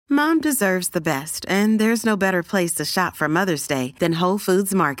Mom deserves the best, and there's no better place to shop for Mother's Day than Whole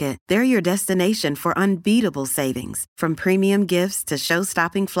Foods Market. They're your destination for unbeatable savings, from premium gifts to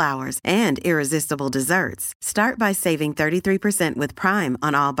show-stopping flowers and irresistible desserts. Start by saving 33% with Prime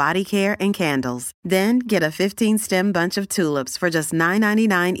on all body care and candles. Then get a 15-stem bunch of tulips for just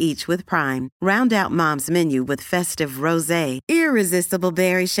 $9.99 each with Prime. Round out Mom's menu with festive rosé, irresistible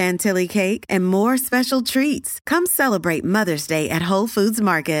berry chantilly cake, and more special treats. Come celebrate Mother's Day at Whole Foods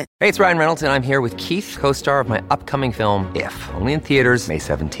Market. Hey, it's Ryan Reynolds, and I'm here with Keith, co-star of my upcoming film, If, only in theaters May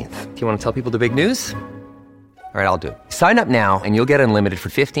 17th. Do you want to tell people the big news? All right, I'll do it. Sign up now and you'll get unlimited for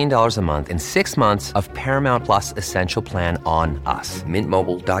 $15 a month and 6 months of Paramount Plus Essential Plan on us.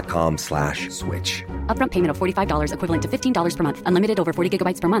 MintMobile.com/switch. Upfront payment of $45 equivalent to $15 per month. Unlimited over 40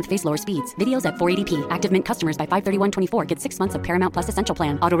 gigabytes per month. Face lower speeds. Videos at 480p. Active Mint customers by 531.24 get 6 months of Paramount Plus Essential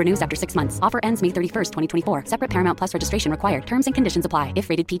Plan. Auto renews after 6 months. Offer ends May 31st, 2024. Separate Paramount Plus registration required. Terms and conditions apply if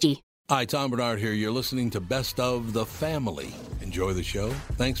rated PG. Hi, Tom Bernard here. You're listening to Best of the Family. Enjoy the show.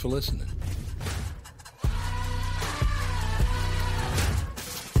 Thanks for listening.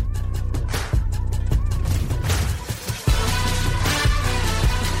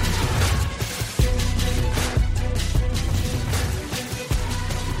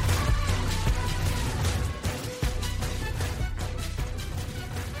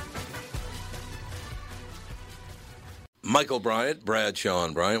 Michael Bryant, Bradshaw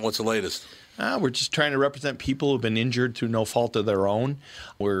and Bryant, what's the latest? We're just trying to represent people who've been injured through no fault of their own.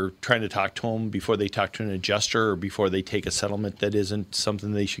 We're trying to talk to them before they talk to an adjuster or before they take a settlement that isn't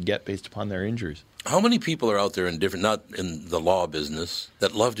something they should get based upon their injuries. How many people are out there in different, not in the law business,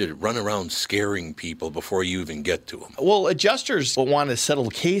 that love to run around scaring people before you even get to them? Well, adjusters want to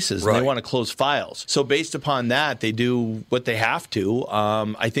settle cases and Right. they want to close files. So based upon that, they do what they have to.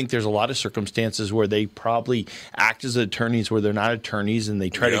 I think there's a lot of circumstances where they probably act as attorneys where they're not attorneys and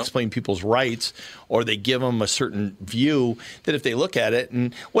they try to explain people's rights, or they give them a certain view that if they look at it.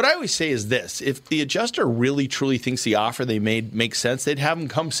 And what I always say is this: if the adjuster really truly thinks the offer they made makes sense, they'd have them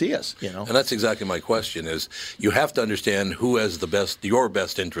come see us. And that's exactly my question is you have to understand who has your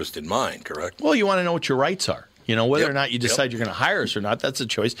best interest in mind, correct? Well, you want to know what your rights are. Whether or not you decide you're going to hire us or not, that's a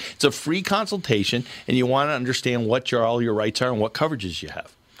choice. It's a free consultation, and you want to understand what all your rights are and what coverages you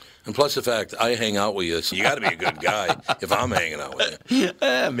have. And plus the fact I hang out with you, so you got to be a good guy if I'm hanging out with you.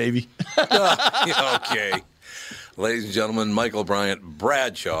 Maybe. Okay. Ladies and gentlemen, Michael Bryant,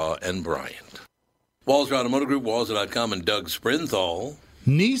 Bradshaw and Bryant. Walzer Automotive Group, Walzer.com, and Doug Sprinthal.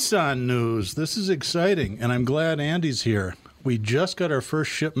 Nissan news. This is exciting, and I'm glad Andy's here. We just got our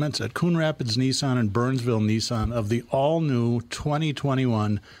first shipments at Coon Rapids Nissan and Burnsville Nissan of the all-new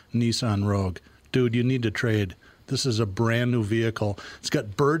 2021 Nissan Rogue. Dude, you need to trade. This is a brand-new vehicle. It's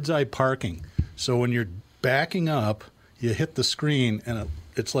got bird's-eye parking. So when you're backing up, you hit the screen, and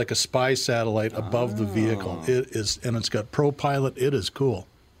it's like a spy satellite above the vehicle. It is, and it's got ProPilot. It is cool.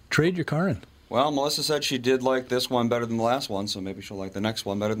 Trade your car in. Well, Melissa said she did like this one better than the last one, so maybe she'll like the next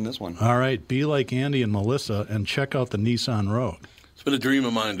one better than this one. All right, be like Andy and Melissa and check out the Nissan Rogue. It's been a dream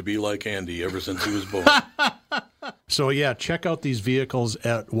of mine to be like Andy ever since he was born. So, yeah, check out these vehicles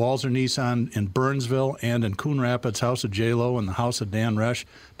at Walzer Nissan in Burnsville and in Coon Rapids, House of J-Lo and the House of Dan Resch.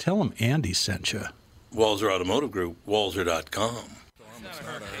 Tell them Andy sent you. Walzer Automotive Group, Walzer.com.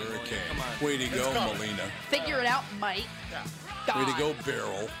 Way to go, Molina. Figure it out, Mike. Way to go,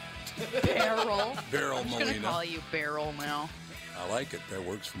 Barrel. Barrel. Barrel, I'm just Molina. going to call you Barrel now. I like it. That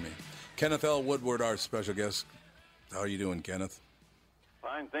works for me. Kenneth L. Woodward, our special guest. How are you doing, Kenneth?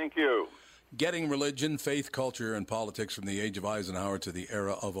 Fine, thank you. Getting religion, faith, culture, and politics from the age of Eisenhower to the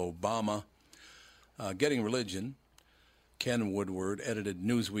era of Obama. Getting Religion. Ken Woodward edited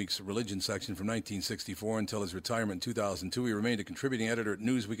Newsweek's religion section from 1964 until his retirement in 2002. He remained a contributing editor at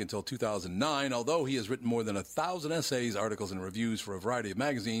Newsweek until 2009, although he has written more than 1,000 essays, articles, and reviews for a variety of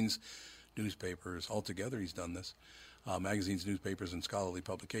magazines, newspapers. Altogether, he's done this. Magazines, newspapers, and scholarly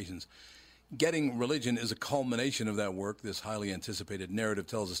publications. Getting Religion is a culmination of that work. This highly anticipated narrative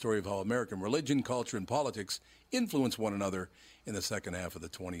tells the story of how American religion, culture, and politics influence one another in the second half of the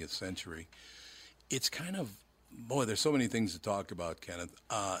 20th century. It's kind of, boy, there's so many things to talk about, Kenneth.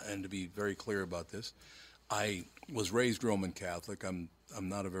 And to be very clear about this, I was raised Roman Catholic. I'm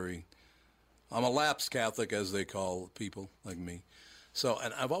a lapsed Catholic, as they call people like me. So,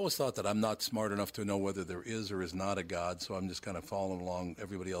 and I've always thought that I'm not smart enough to know whether there is or is not a God, so I'm just kind of following along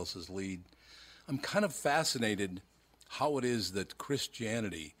everybody else's lead. I'm kind of fascinated how it is that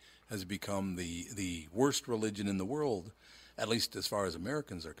Christianity has become the worst religion in the world, at least as far as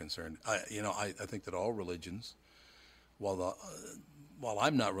Americans are concerned. I think that all religions, while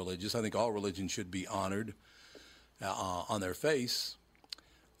I'm not religious, I think all religions should be honored on their face.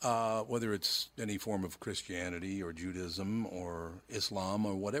 whether it's any form of Christianity or Judaism or Islam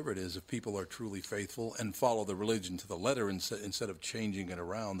or whatever it is, if people are truly faithful and follow the religion to the letter instead of changing it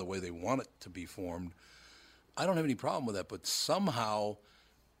around the way they want it to be formed, I don't have any problem with that. But somehow,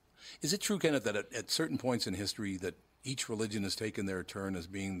 is it true, Kenneth, that at certain points in history that each religion has taken their turn as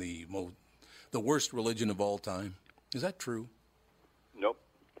being the worst religion of all time? Is that true? Nope.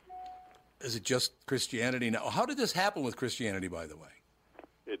 Is it just Christianity now? How did this happen with Christianity, by the way?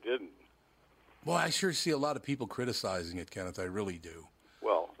 It didn't. Well, I sure see a lot of people criticizing it, Kenneth. I really do.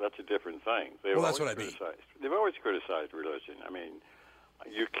 Well, that's a different thing. Well, that's what I mean. They've always criticized religion. I mean,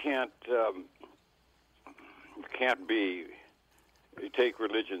 you can't take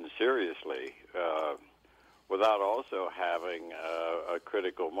religion seriously without also having a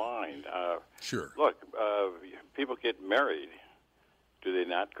critical mind. Sure. Look, people get married. Do they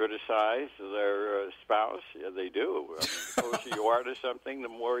not criticize their spouse? Yeah, they do. I mean, the closer you are to something, the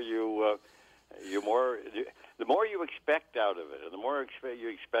more you expect out of it, and the more you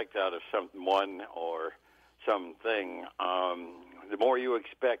expect out of someone or something, the more you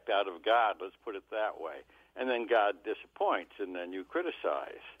expect out of God. Let's put it that way. And then God disappoints, and then you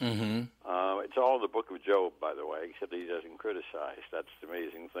criticize. Mm-hmm. It's all in the book of Job, by the way, except he doesn't criticize. That's the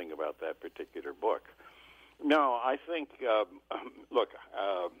amazing thing about that particular book. No, I think, look,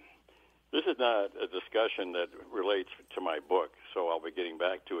 this is not a discussion that relates to my book, so I'll be getting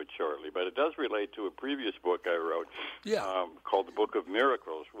back to it shortly. But it does relate to a previous book I wrote called The Book of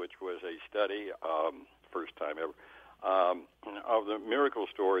Miracles, which was a study, first time ever, of the miracle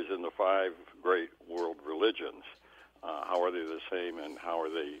stories in the 5 great world religions. How are they the same and how are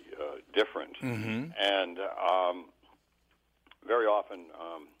they different? Mm-hmm. And very often,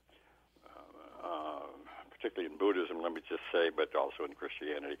 particularly in Buddhism, let me just say, but also in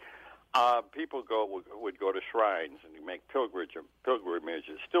Christianity, people would go to shrines and make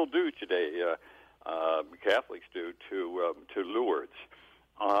pilgrimages. Still do today. Catholics do to Lourdes,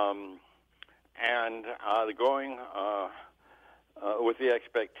 and they're going with the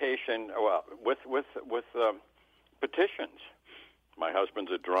expectation, with petitions. My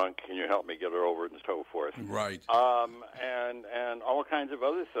husband's a drunk. Can you help me get her over, and so forth. Right. And all kinds of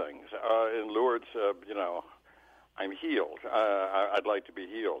other things. In Lourdes, I'm healed. I'd like to be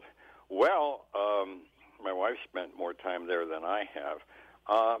healed. Well, my wife spent more time there than I have.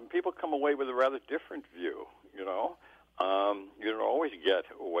 People come away with a rather different view. You don't always get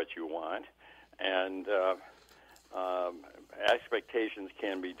what you want, and expectations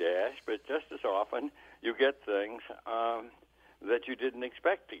can be dashed. But just as often, you get things that you didn't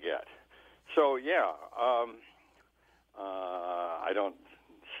expect to get. So, I don't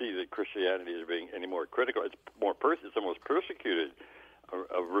see that Christianity as being any more critical. It's the most persecuted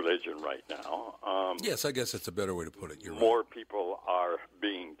of religion right now. Yes, I guess that's a better way to put it. You're more right. people are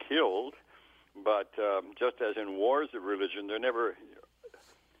being killed, but just as in wars of religion, they're never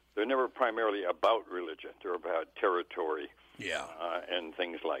primarily about religion. They're about territory, and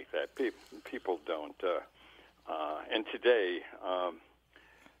things like that. People don't. And today,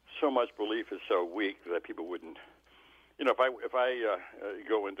 so much belief is so weak that people wouldn't. If I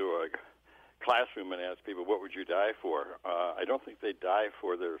go into a classroom and ask people, what would you die for? I don't think they die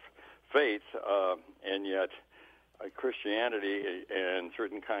for their faith, and yet Christianity and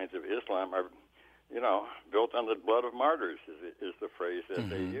certain kinds of Islam are, built on the blood of martyrs is the phrase that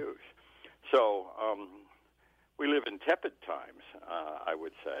they use. So we live in tepid times, I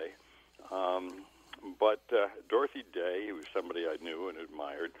would say. But Dorothy Day, who was somebody I knew and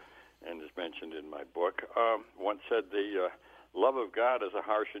admired and is mentioned in my book, once said the love of God is a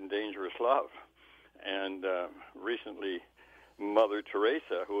harsh and dangerous love. And recently, Mother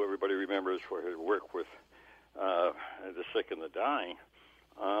Teresa, who everybody remembers for her work with the sick and the dying,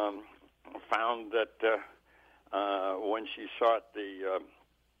 found that when she sought the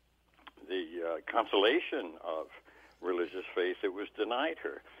consolation of religious faith, it was denied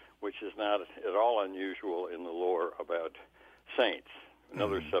her, which is not at all unusual in the lore about saints,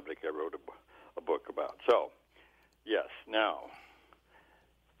 another subject I wrote a book about. So, yes, now,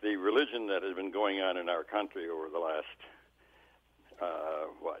 the religion that has been going on in our country over the last,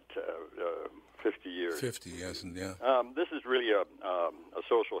 50 years. 50, yes, and yeah. This is really a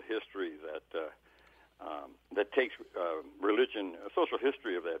social history that takes religion, a social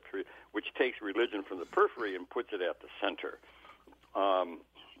history of that period, which takes religion from the periphery and puts it at the center.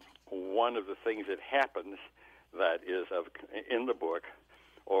 One of the things that happens that is in the book,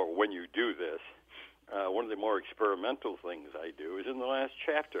 or when you do this, one of the more experimental things I do is in the last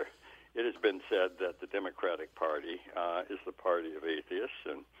chapter. It has been said that the Democratic Party is the party of atheists,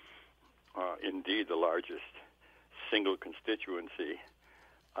 and indeed the largest single constituency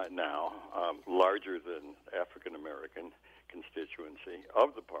now, larger than African American constituency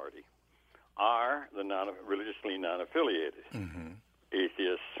of the party, are the religiously non-affiliated.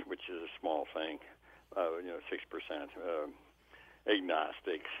 Atheists, which is a small thing, 6%,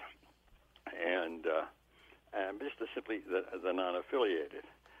 agnostics, and just simply the non-affiliated.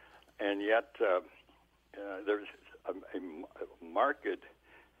 And yet there's a marked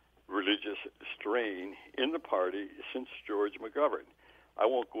religious strain in the party since George McGovern. I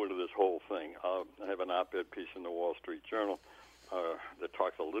won't go into this whole thing. I have an op-ed piece in the Wall Street Journal that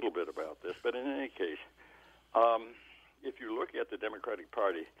talks a little bit about this. But in any case, if you look at the Democratic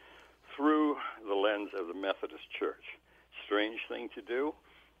Party through the lens of the Methodist Church, strange thing to do?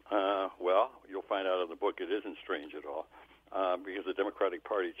 Well, you'll find out in the book it isn't strange at all, because the Democratic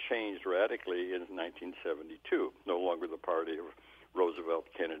Party changed radically in 1972, no longer the party of Roosevelt,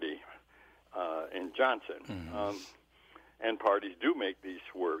 Kennedy, and Johnson. And parties do make these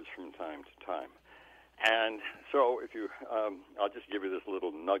swerves from time to time. And so if you, I'll just give you this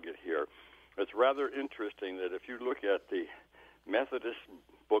little nugget here. It's rather interesting that if you look at the Methodist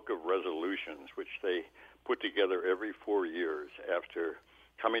Book of Resolutions, which they put together every 4 years after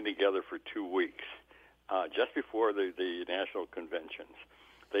coming together for 2 weeks, just before the national conventions,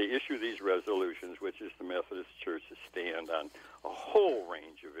 they issue these resolutions, which is the Methodist Church's stand on a whole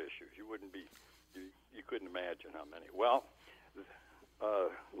range of issues. You couldn't imagine how many. Well,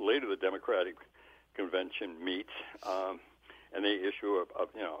 later the Democratic Convention meets, and they issue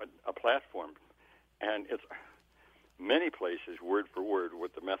a platform, and it's many places word for word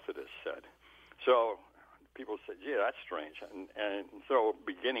what the Methodists said. So people said, "Yeah, that's strange." And so,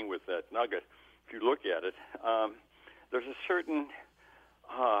 beginning with that nugget, if you look at it, there's a certain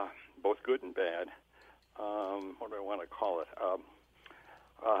both good and bad. What do I want to call it?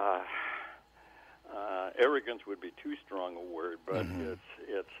 Arrogance would be too strong a word, but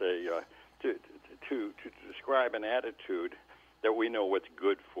it's a to describe an attitude that we know what's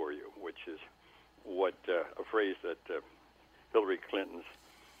good for you, which is what a phrase that Hillary Clinton's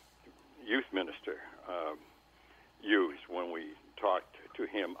youth minister used when we talked to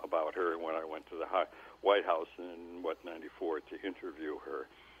him about her when I went to the White House in 94 to interview her,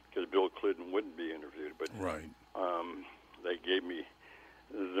 because Bill Clinton wouldn't be interviewed, but they gave me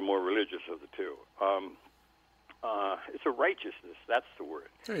the more religious of the two. It's a righteousness. That's the word.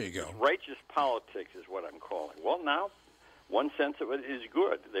 There you go. Righteous politics is what I'm calling. Well, now, one sense of it is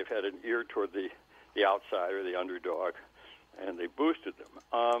good. They've had an ear toward the outsider, the underdog, and they boosted them.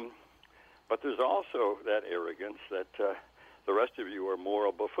 But there's also that arrogance that the rest of you are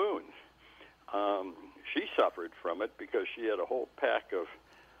moral buffoons. She suffered from it because she had a whole pack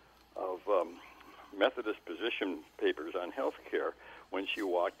of Methodist position papers on health care when she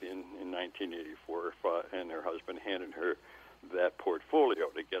walked in 1984, and her husband handed her that portfolio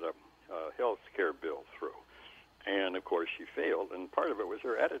to get a health care bill through. And, of course, she failed, and part of it was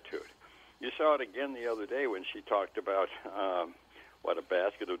her attitude. You saw it again the other day when she talked about, a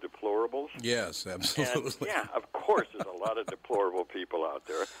basket of deplorables? Yes, absolutely. And, of course, there's a lot of deplorable people out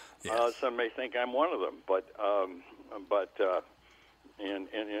there. Yes. Some may think I'm one of them, but the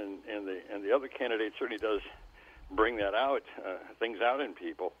other candidate certainly does bring that out, things out in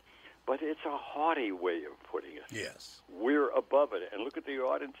people. But it's a haughty way of putting it. Yes. We're above it. And look at the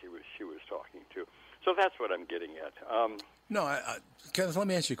audience she was talking to. So that's what I'm getting at. Kenneth, let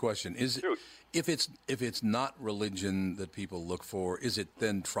me ask you a question. If it's not religion that people look for, is it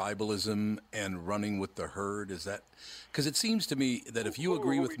then tribalism and running with the herd? Is that because it seems to me that if you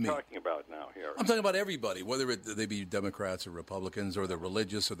agree with me, what are we talking about now here? I'm talking about everybody, whether they be Democrats or Republicans or the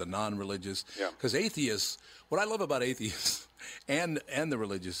religious or the non-religious. Because atheists, what I love about atheists and the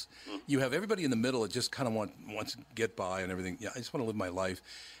religious, you have everybody in the middle that just kind of wants to get by and everything. Yeah, I just want to live my life.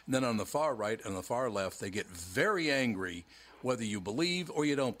 And then on the far right and the far left, they get very angry. Whether you believe or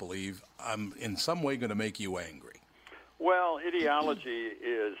you don't believe, I'm in some way going to make you angry. Well, ideology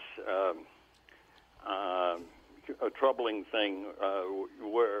is a troubling thing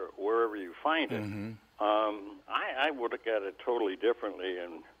wherever you find it. I would look at it totally differently,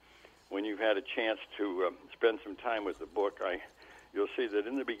 and when you've had a chance to spend some time with the book, you'll see that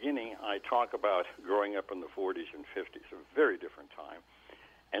in the beginning I talk about growing up in the 40s and 50s, a very different time.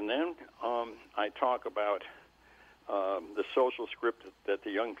 And then I talk about the social script that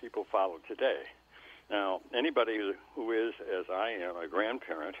the young people follow today. Now, anybody who is, as I am, a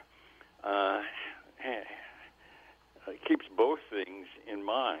grandparent, keeps both things in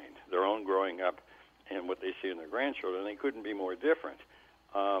mind, their own growing up and what they see in their grandchildren. They couldn't be more different.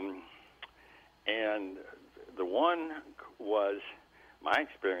 And the one was, my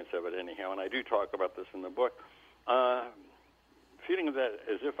experience of it anyhow, and I do talk about this in the book, feeling that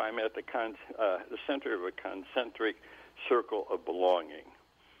as if I'm at the center of a concentric circle of belonging.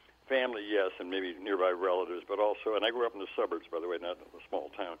 Family, yes, and maybe nearby relatives, but also, and I grew up in the suburbs, by the way, not in a small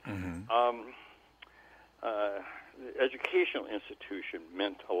town. The educational institution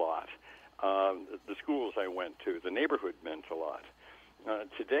meant a lot. The schools I went to, the neighborhood meant a lot.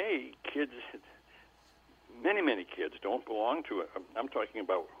 Today, kids, many kids don't belong to it. I'm talking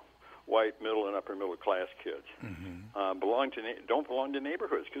about white, middle, and upper middle class kids. Don't belong to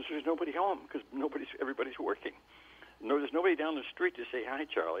neighborhoods because there's nobody home because everybody's working. No, there's nobody down the street to say hi,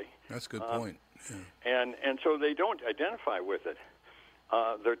 Charlie. That's a good point. Yeah. And so they don't identify with it.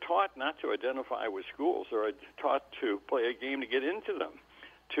 They're taught not to identify with schools. They're taught to play a game to get into them,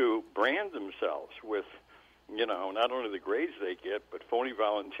 to brand themselves with, not only the grades they get, but phony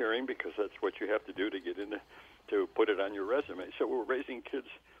volunteering because that's what you have to do to get into, to put it on your resume. So we're raising kids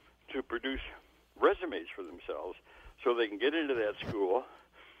to produce resumes for themselves so they can get into that school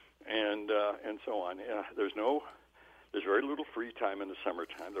and so on. There's very little free time in the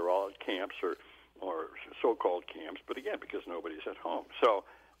summertime. They're all at camps or so-called camps, but again, because nobody's at home. So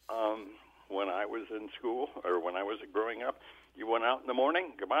when I was in school or when I was growing up, you went out in the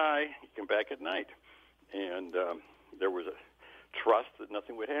morning, goodbye, you came back at night. And there was a trust that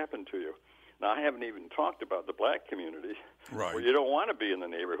nothing would happen to you. Now, I haven't even talked about the black communities where you don't want to be in the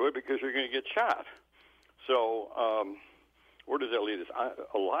neighborhood because you're going to get shot. So where does that lead us?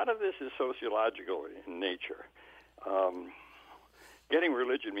 A lot of this is sociological in nature. Getting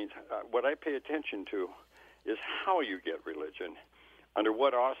religion means what I pay attention to is how you get religion, under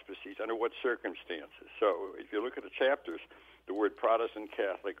what auspices, under what circumstances. So if you look at the chapters, the word Protestant,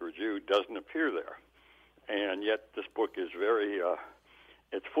 Catholic, or Jew doesn't appear there. And yet this book is very,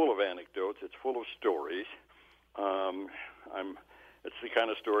 it's full of anecdotes, it's full of stories. It's the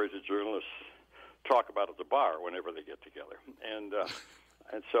kind of stories that journalists talk about at the bar whenever they get together. And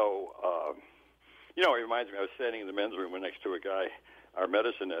so, it reminds me, I was standing in the men's room next to a guy, our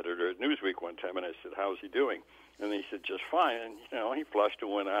medicine editor at Newsweek one time, and I said, how's he doing? And he said, just fine. And, he flushed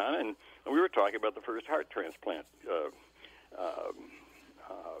and went on, and we were talking about the first heart transplant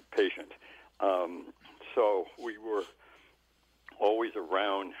patient. So we were always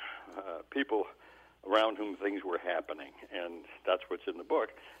around people around whom things were happening, and that's what's in the book.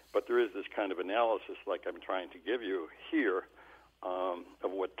 But there is this kind of analysis, like I'm trying to give you here,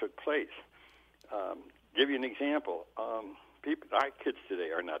 of what took place. Give you an example. Our kids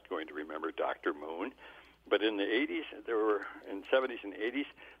today are not going to remember Dr. Moon, but in the 80s, in 70s and 80s,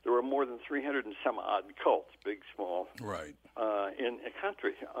 there were more than 300 and some odd cults, big, small, in a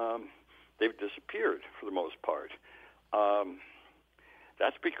country. They've disappeared for the most part.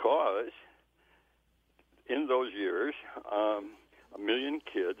 That's because in those years, 1 million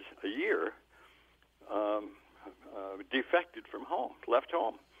kids a year defected from home, left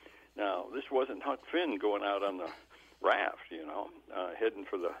home. Now, this wasn't Huck Finn going out on the raft, heading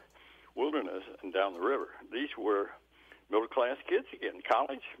for the wilderness and down the river. These were middle-class kids again,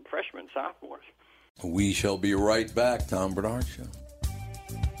 college, freshmen, sophomores. We shall be right back. Tom Bernard Show.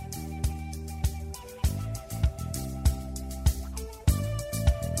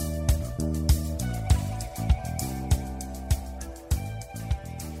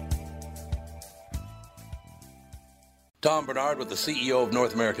 Tom Bernard with the CEO of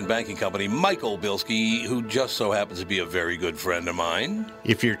North American Banking Company, Michael Bilski, who just so happens to be a very good friend of mine.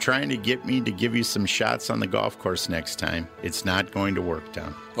 If you're trying to get me to give you some shots on the golf course next time, it's not going to work,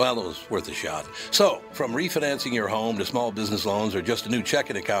 Tom. Well, it was worth a shot. So, from refinancing your home to small business loans or just a new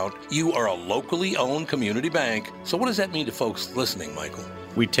checking account, you are a locally owned community bank. So what does that mean to folks listening, Michael?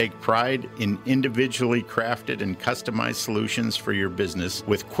 We take pride in individually crafted and customized solutions for your business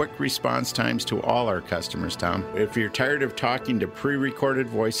with quick response times to all our customers, Tom. If you're tired of talking to pre-recorded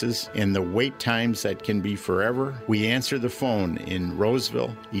voices and the wait times that can be forever, we answer the phone in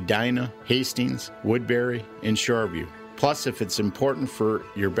Roseville, Edina, Hastings, Woodbury, and Shoreview. Plus, if it's important for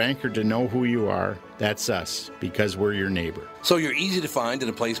your banker to know who you are, that's us, because we're your neighbor. So you're easy to find and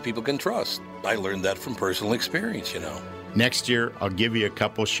a place people can trust. I learned that from personal experience, Next year, I'll give you a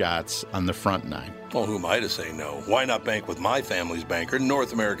couple shots on the front nine. Well, who am I to say no? Why not bank with my family's banker,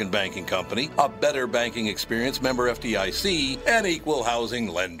 North American Banking Company, a better banking experience, member FDIC, and equal housing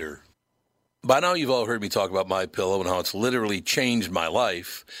lender. By now, you've all heard me talk about MyPillow and how it's literally changed my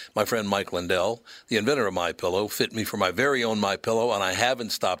life. My friend Mike Lindell, the inventor of MyPillow, fit me for my very own MyPillow, and I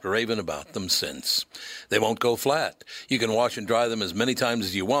haven't stopped raving about them since. They won't go flat. You can wash and dry them as many times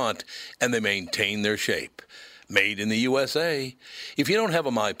as you want, and they maintain their shape. Made in the USA. If you don't have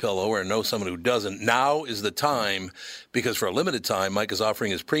a MyPillow or know someone who doesn't, now is the time, because for a limited time, Mike is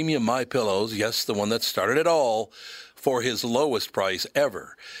offering his premium MyPillows, yes, the one that started it all, for his lowest price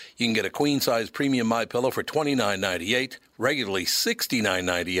ever. You can get a queen-size premium MyPillow for $29.98, regularly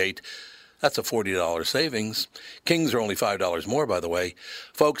 $69.98. That's a $40 savings. Kings are only $5 more, by the way.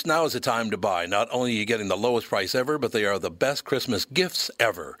 Folks, now is the time to buy. Not only are you getting the lowest price ever, but they are the best Christmas gifts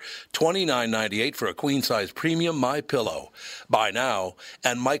ever. $29.98 for a queen-size premium MyPillow. Buy now,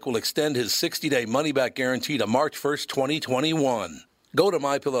 and Mike will extend his 60-day money-back guarantee to March 1st, 2021. Go to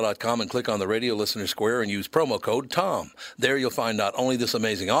MyPillow.com and click on the radio listener square and use promo code TOM. There you'll find not only this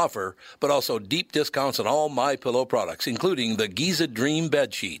amazing offer, but also deep discounts on all MyPillow products, including the Giza Dream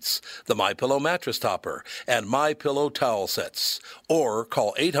bed sheets, the MyPillow mattress topper, and MyPillow towel sets. Or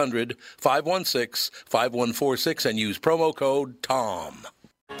call 800-516-5146 and use promo code TOM.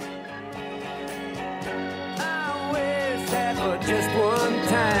 I wish that for just one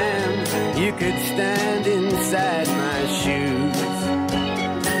time you could stand inside my shoes.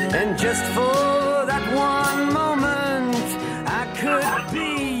 And just for that one moment, I could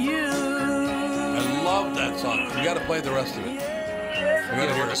be you. I love that song. You got to play the rest of it. I got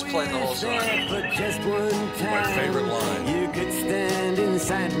to hear us playing the whole song. For just one time, my favorite line. You could stand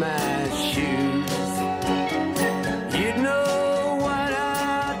inside my shoes. You'd know what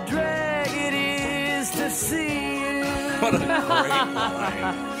a drag it is to see you. What a great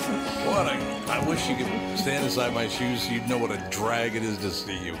line. I wish you could stand inside my shoes so you'd know what a drag it is to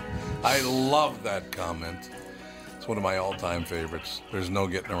see you. I love that comment. It's one of my all-time favorites. There's no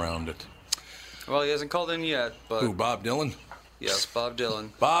getting around it. Well, he hasn't called in yet, but... Who, Bob Dylan? Yes, Bob Dylan.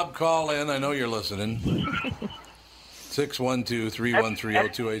 Bob, call in. I know you're listening.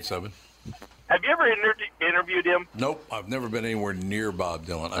 612-313-0287. Have you ever interviewed him? Nope. I've never been anywhere near Bob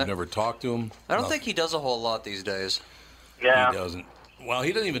Dylan. I've never talked to him. I don't think he does a whole lot these days. Yeah. He doesn't. Well,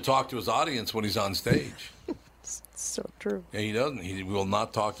 he doesn't even talk to his audience when he's on stage. So true. Yeah, he doesn't. He will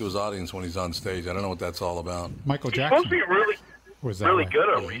not talk to his audience when he's on stage. I don't know what that's all about. Michael He's Jackson. supposed to be really good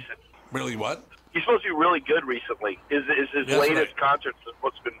recently. Really what? He's supposed to be really good recently. His latest concerts have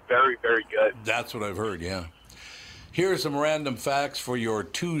been very, very good. That's what I've heard, yeah. Here are some random facts for your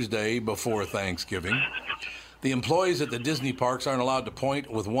Tuesday before Thanksgiving. The employees at the Disney parks aren't allowed to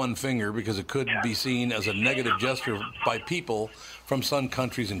point with one finger because it could be seen as a negative gesture by people from some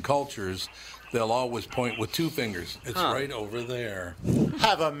countries and cultures. They'll always point with two fingers. It's right over there.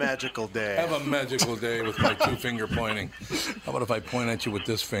 Have a magical day. Have a magical day with my two-finger pointing. How about if I point at you with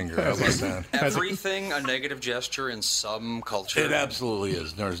this finger? How about that? Everything a negative gesture in some culture. It absolutely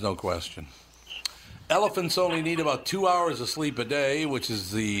is. There's no question. Elephants only need about 2 hours of sleep a day, which is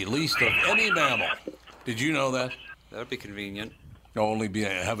the least of any mammal. Did you know that? That would be convenient. Only be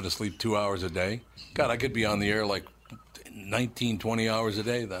having to sleep 2 hours a day? God, I could be on the air like 19, 20 hours a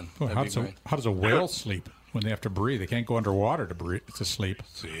day then. Well, how does a whale sleep when they have to breathe? They can't go underwater to sleep.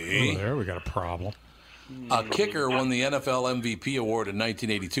 See? Oh, there we got a problem. A kicker won the NFL MVP award in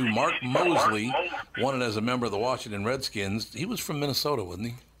 1982. Mark Mosley won it as a member of the Washington Redskins. He was from Minnesota, wasn't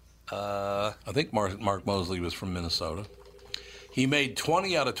he? I think Mark Mosley was from Minnesota. He made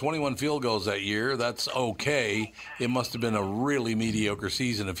 20 out of 21 field goals that year. That's okay. It must have been a really mediocre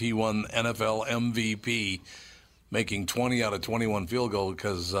season if he won NFL MVP, making 20 out of 21 field goals,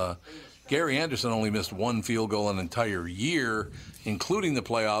 because Gary Anderson only missed one field goal an entire year, including the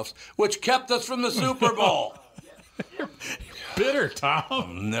playoffs, which kept us from the Super Bowl. Bitter, Tom.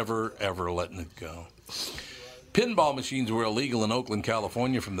 I'm never, ever letting it go. Pinball machines were illegal in Oakland,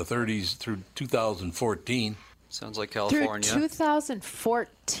 California from the 30s through 2014. Sounds like California. Through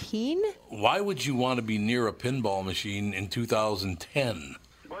 2014? Why would you want to be near a pinball machine in 2010?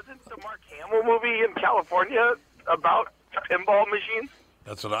 Wasn't the Mark Hamill movie in California about pinball machines?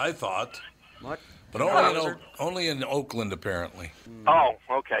 That's what I thought. What? But only in Oakland, apparently. Oh,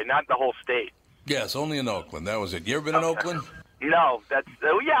 okay. Not the whole state. Yes, only in Oakland. That was it. You ever been in Oakland? No,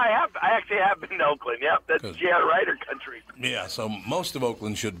 I have. I actually have been to Oakland. Yep, that's J.R. Ryder country. Yeah, so most of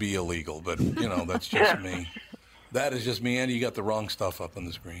Oakland should be illegal, but, that's just me. That is just me, Andy. You got the wrong stuff up on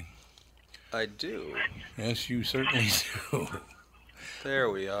the screen. I do. Yes, you certainly do. There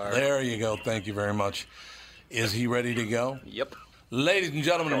we are. There you go. Thank you very much. Is he ready to go? Yep. Ladies and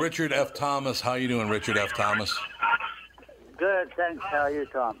gentlemen, Richard F. Thomas. How you doing, Richard F. Thomas? Good, thanks. How are you,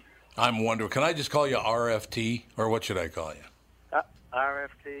 Tom? I'm wondering, can I just call you RFT, or what should I call you?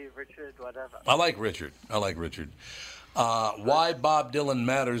 RFT, Richard, whatever. I like Richard. Why Bob Dylan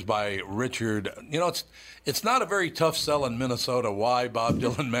Matters by Richard. It's not a very tough sell in Minnesota, Why Bob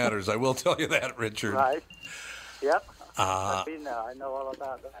Dylan Matters. I will tell you that, Richard. Right. Yep. I've been there. I know all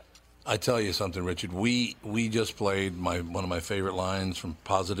about that. I tell you something, Richard. We just played one of my favorite lines from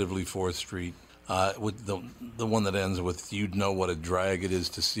Positively 4th Street. with the one that ends with "You'd know what a drag it is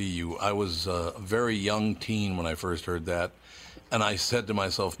to see you." I was a very young teen when I first heard that, and I said to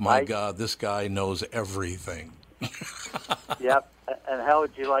myself, "My God, this guy knows everything." Yep. And how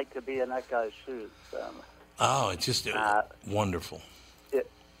would you like to be in that guy's shoes? It's just wonderful.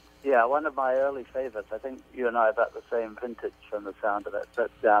 Yeah, one of my early favorites. I think you and I are about the same vintage from the sound of it.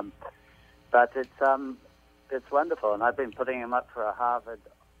 But it's wonderful, and I've been putting him up for a Harvard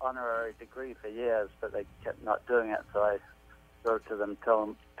honorary degree for years, but they kept not doing it. So I wrote to them,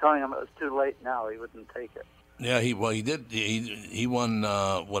 telling him it was too late now. He wouldn't take it. Yeah, he did. He won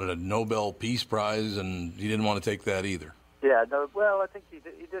a Nobel Peace Prize, and he didn't want to take that either. Yeah, no. Well, I think he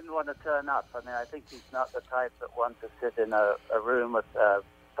didn't want to turn up. I mean, I think he's not the type that wants to sit in a room with a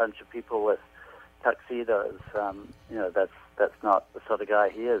bunch of people with tuxedos. That's not the sort of guy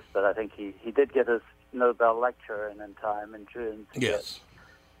he is. But I think he did get his Nobel lecture in time in June to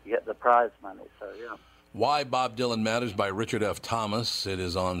get the prize money. So yeah. Why Bob Dylan Matters by Richard F. Thomas. It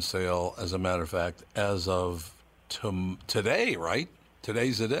is on sale, as a matter of fact, as of today, right?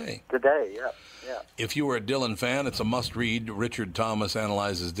 Today's the day. Today, yeah. If you were a Dylan fan, it's a must-read. Richard Thomas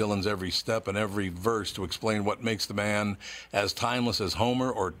analyzes Dylan's every step and every verse to explain what makes the man as timeless as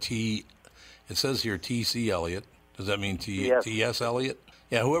Homer or It says here T.C. Eliot. Does that mean T.S. Eliot?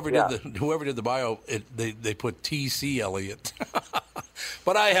 Yeah, whoever did the bio, they put T.C. Eliot.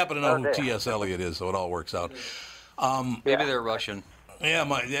 But I happen to know who T.S. Eliot is, so it all works out. Maybe they're Russian. Yeah,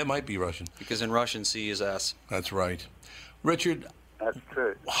 it might be Russian. Because in Russian, C is S. That's right. Richard, that's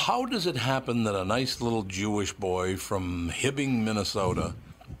true. How does it happen that a nice little Jewish boy from Hibbing, Minnesota,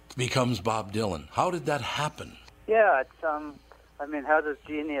 becomes Bob Dylan? How did that happen? Yeah, it's I mean, how does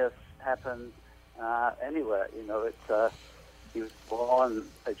genius happen anywhere? It's he was born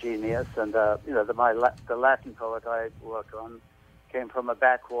a genius, and the Latin poet I work on came from a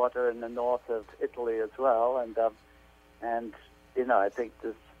backwater in the north of Italy as well, and I think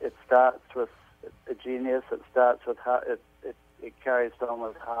it starts with a genius. It starts with how it carries on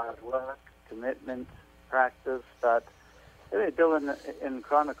with hard work, commitment, practice. But Dylan in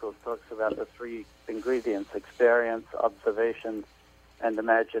Chronicles talks about the three ingredients: experience, observation, and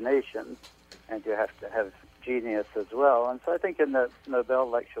imagination. And you have to have genius as well. And so I think in the Nobel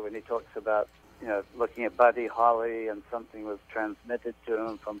lecture, when he talks about looking at Buddy Holly, and something was transmitted to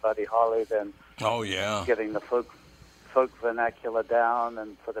him from Buddy Holly, then getting the folk vernacular down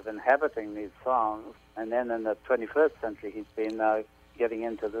and sort of inhabiting these songs. And then in the 21st century, he's been getting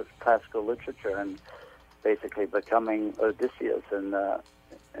into this classical literature and basically becoming Odysseus in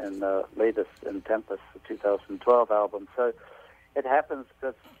the latest In Tempest, the 2012 album. So it happens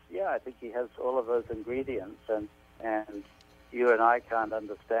because, I think he has all of those ingredients, and you and I can't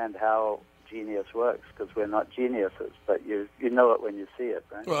understand how genius works because we're not geniuses, but you know it when you see it,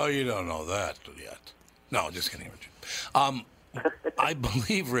 right? Well, you don't know that yet. No, just kidding, Richard. I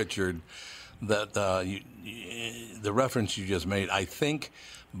believe, Richard, that the reference you just made, I think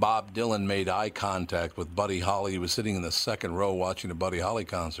Bob Dylan made eye contact with Buddy Holly. He was sitting in the second row watching a Buddy Holly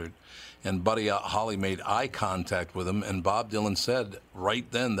concert, and Buddy Holly made eye contact with him, and Bob Dylan said right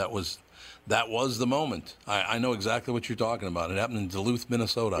then that was the moment. I know exactly what you're talking about. It happened in Duluth,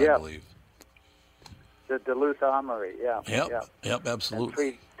 Minnesota, I believe. The Duluth Armory, Yep, absolutely.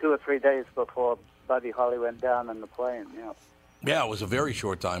 And 2 or 3 days before Buddy Holly went down in the plane, Yeah, it was a very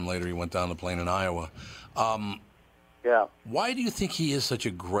short time later he went down the plane in Iowa. Why do you think he is such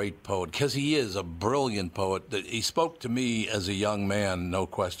a great poet? Because he is a brilliant poet. He spoke to me as a young man, no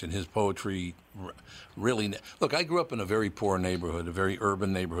question. His poetry really... Look, I grew up in a very poor neighborhood, a very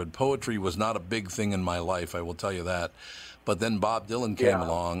urban neighborhood. Poetry was not a big thing in my life, I will tell you that. But then Bob Dylan came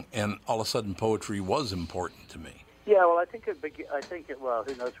along, and all of a sudden poetry was important to me. Yeah, well, I think well,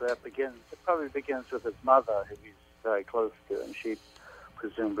 who knows where it begins. It probably begins with his mother, who he's very close to, and she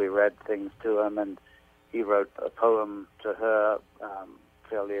presumably read things to him, and he wrote a poem to her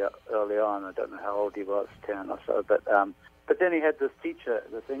fairly early on. I don't know how old he was, 10 or so, but then he had this teacher,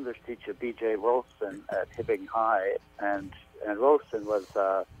 this English teacher, B.J. Rolston at Hibbing High, and Rolston was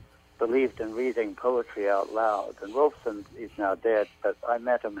believed in reading poetry out loud. And Rolston, he's now dead, but I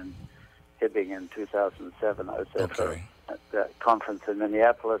met him in Hibbing in 2007. I was there for a conference in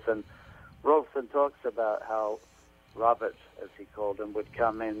Minneapolis, and Rolston talks about how Robert, as he called him, would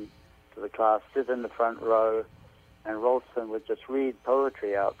come in to the class, sit in the front row, and Rolston would just read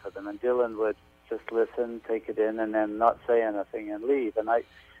poetry out to them, and Dylan would just listen, take it in, and then not say anything and leave. And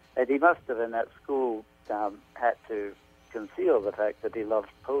he must have in that school had to conceal the fact that he loved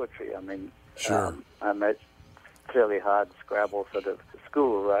poetry. I mean, I met fairly hard Scrabble sort of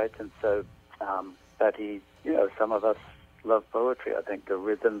school, right? And so, but he, some of us love poetry. I think the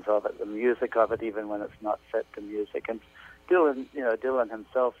rhythms of it, the music of it, even when it's not set to music. And Dylan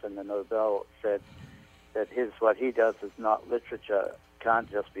himself in the Nobel said that what he does is not literature. Can't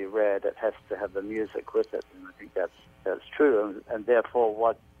just be read. It has to have the music with it. And I think that's true. And therefore,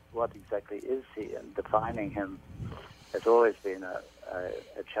 what exactly is he? And defining him has always been a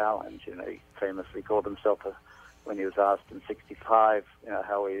challenge. He famously called himself when he was asked in '65,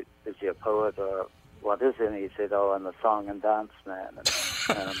 how is he a poet or what is he? And he said, I'm a song and dance man.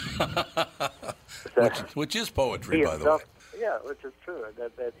 And, which is poetry, by the way. Yeah, which is true.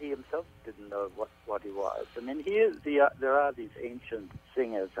 That he himself didn't know what he was. I mean, there are these ancient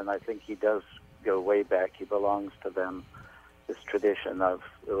singers, and I think he does go way back. He belongs to them. This tradition of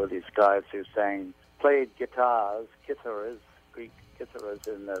these guys who played guitars, kitharas, Greek kitharas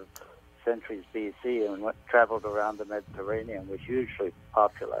in the centuries BC, and traveled around the Mediterranean, were hugely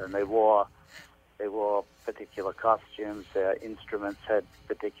popular, and they wore particular costumes. Their instruments had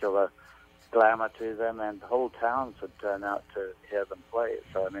particular glamour to them, and whole towns would turn out to hear them play.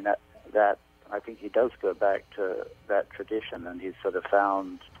 So I mean that I think he does go back to that tradition, and he's sort of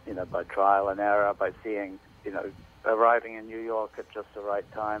found, by trial and error, by seeing, arriving in New York at just the right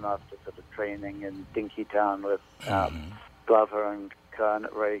time after sort of training in Dinkytown with Glover and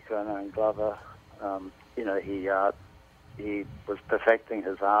Ray Kerner and Glover. He was perfecting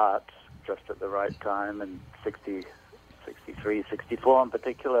his art just at the right time in 60, 63, 64 in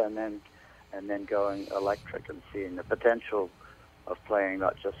particular, and then going electric and seeing the potential of playing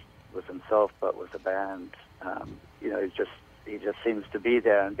not just with himself but with a band. He just seems to be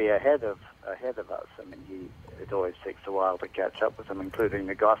there and be ahead of us. I mean, it always takes a while to catch up with him, including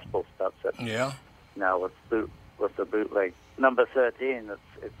the gospel stuff. Now with the bootleg number 13,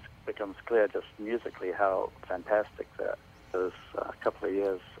 it becomes clear just musically how fantastic those couple of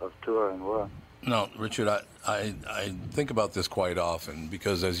years of touring were. No, Richard, I think about this quite often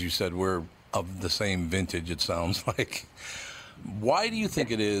because, as you said, we're of the same vintage, it sounds like. Why do you think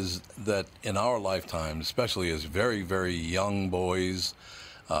it is that in our lifetime, especially as very, very young boys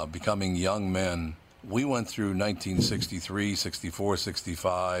becoming young men, we went through 1963, 64,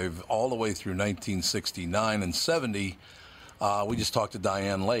 65, all the way through 1969 and 70. We just talked to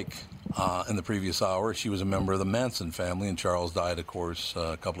Diane Lake in the previous hour. She was a member of the Manson family, and Charles died, of course,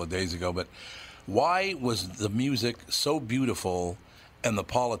 a couple of days ago. But why was the music so beautiful and the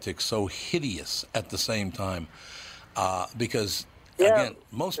politics so hideous at the same time? Because, again,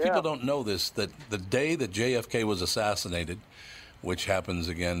 most people don't know this, that the day that JFK was assassinated, which happens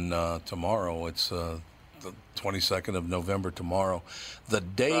again tomorrow, it's the 22nd of November tomorrow, the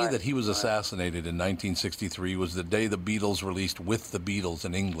day that he was assassinated in 1963 was the day the Beatles released With the Beatles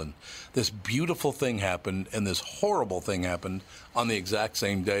in England. This beautiful thing happened, and this horrible thing happened on the exact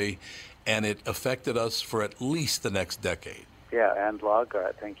same day, and it affected us for at least the next decade. Yeah, and longer,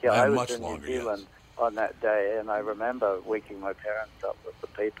 I think. Yeah, and I was much in longer, New Zealand on that day, and I remember waking my parents up with the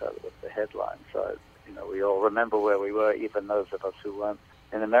paper with the headline. So, we all remember where we were, even those of us who weren't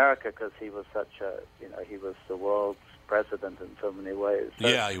in America, because he was he was the world's president in so many ways. So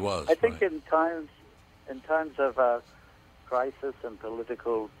yeah, he was. I think in times of crisis and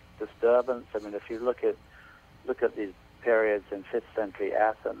political disturbance, I mean, if you look at these periods in 5th century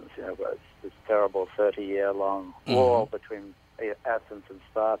Athens, where it's this terrible 30-year-long war between Athens and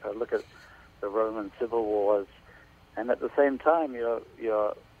Sparta. Look at the Roman civil wars, and at the same time,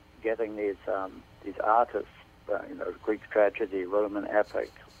 you're getting these artists, Greek tragedy, Roman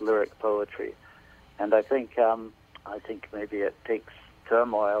epic, lyric poetry, and I think maybe it takes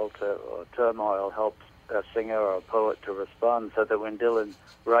turmoil helps a singer or a poet to respond, so that when Dylan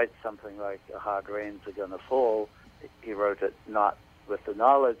writes something like "A Hard Rains Are Gonna Fall," he wrote it not with the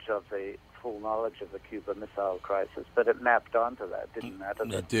full knowledge of the Cuban Missile Crisis, but it mapped onto that, didn't matter.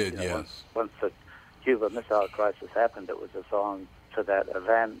 It did, yes. Once the Cuban Missile Crisis happened, it was a song to that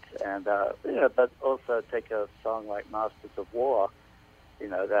event, and but also take a song like "Masters of War,"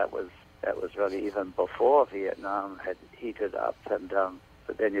 that was really even before Vietnam had heated up, and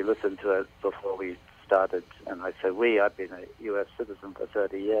but then you listen to it before we started, and I say I've been a U.S. citizen for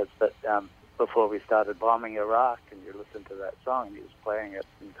 30 years, but before we started bombing Iraq, and you listen to that song, and he was playing it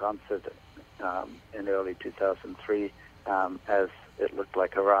in concert in early 2003 as it looked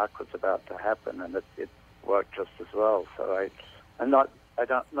like Iraq was about to happen, and it worked just as well. So I'm not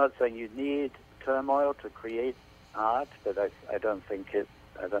saying you need turmoil to create art, but I don't think it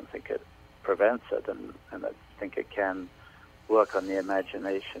prevents it, and I think it can work on the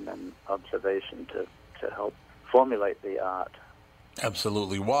imagination and observation to help formulate the art.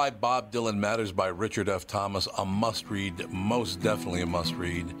 Absolutely. Why Bob Dylan Matters by Richard F. Thomas, a must-read, most definitely a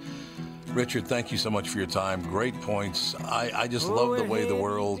must-read. Richard, thank you so much for your time. Great points. I just love the way the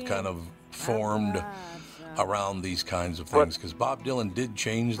world kind of formed around these kinds of things, because Bob Dylan did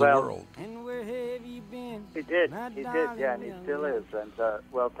change the world. He did, yeah, and he still is. And,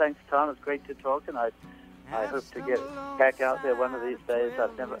 thanks, Tom. It's great to talk, and I hope to get back out there one of these days.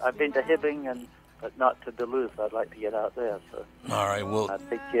 I've been to Hibbing, but not to Duluth. I'd like to get out there. So. All right,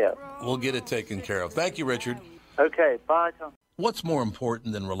 take care. We'll get it taken care of. Thank you, Richard. Okay, bye, Tom. What's more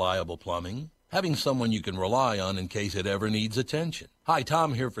important than reliable plumbing? Having someone you can rely on in case it ever needs attention. Hi,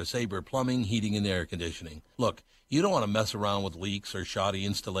 Tom here for Sabre Plumbing, Heating, and Air Conditioning. Look, you don't want to mess around with leaks or shoddy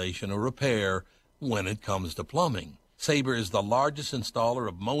installation or repair when it comes to plumbing. Sabre is the largest installer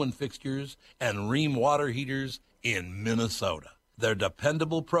of Moen fixtures and Rheem water heaters in Minnesota. They're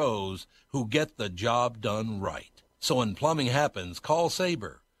dependable pros who get the job done right. So when plumbing happens, call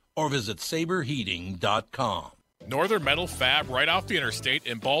Sabre or visit saberheating.com. Northern Metal Fab, right off the interstate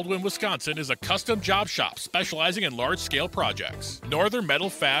in Baldwin, Wisconsin, is a custom job shop specializing in large-scale projects. Northern Metal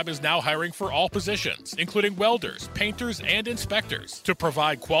Fab is now hiring for all positions, including welders, painters, and inspectors, to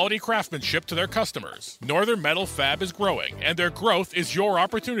provide quality craftsmanship to their customers. Northern Metal Fab is growing, and their growth is your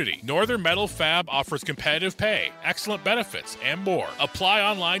opportunity. Northern Metal Fab offers competitive pay, excellent benefits, and more. Apply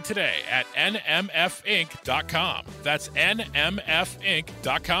online today at nmfinc.com. That's nmfinc.com.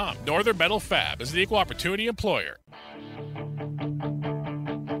 Northern Metal Fab is an equal opportunity employer.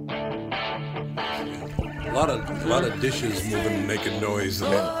 A lot of dishes moving and making noise.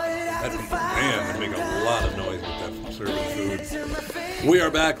 Man, they make a lot of noise with that serving food. We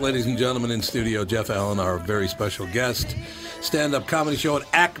are back, ladies and gentlemen, in studio. Jeff Allen, our very special guest. Stand-up comedy show at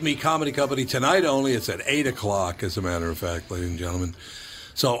Acme Comedy Company tonight only. It's at 8 o'clock, as a matter of fact, ladies and gentlemen.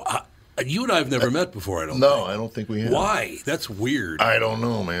 So you and I have never met before, I don't think. I don't think we have. Why? That's weird. I don't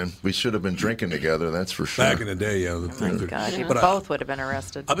know, man. We should have been drinking together, that's for sure. Back in the day, yeah. God, you both would have been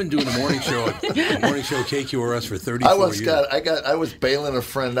arrested. I've been doing the morning show at KQRS for 34 years. I was bailing a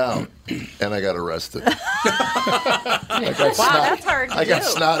friend out, and I got arrested. That's hard to do. I got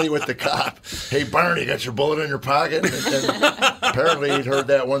snotty with the cop. Hey, Barney, got your bullet in your pocket? And apparently he'd heard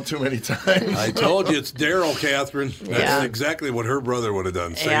that one too many times. I told you, it's Daryl, Catherine. That's exactly what her brother would have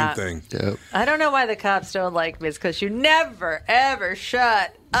done. Same thing. Yep. I don't know why the cops don't like me. It's because you never, ever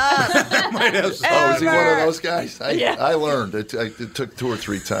shut up. Is he one of those guys? I learned. It took 2 or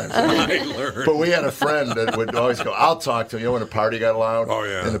 3 times. I learned. But we had a friend that would always go, I'll talk to him. You know, when a party got loud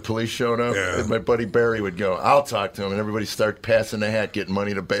and the police showed up, and my buddy Barry would go, I'll talk to him. And everybody started passing the hat, getting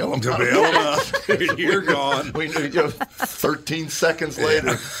money to bail him out. You're gone. 13 seconds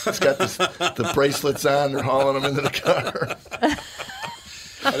later, he's got the bracelets on. They're hauling him into the car.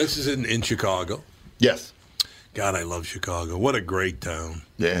 This is in Chicago. Yes. God, I love Chicago. What a great town.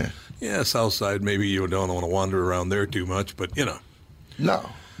 Yeah. Yeah, South Side, maybe you don't want to wander around there too much, but, you know. No.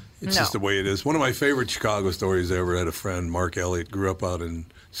 It's just the way it is. One of my favorite Chicago stories I ever had a friend, Mark Elliott, grew up out in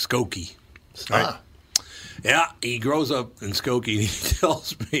Skokie. Right? Yeah, he grows up in Skokie, and he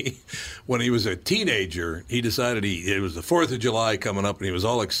tells me when he was a teenager, he decided it was the 4th of July coming up, and he was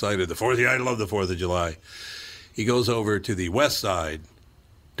all excited. I love the 4th of July. He goes over to the west side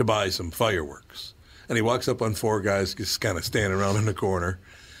to buy some fireworks. And he walks up on 4 guys just kind of standing around in the corner.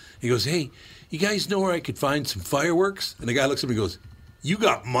 He goes, hey, you guys know where I could find some fireworks? And the guy looks at me and goes, you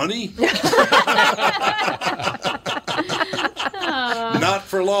got money? Not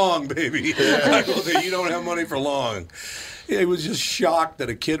for long, baby. I go, you don't have money for long. He was just shocked that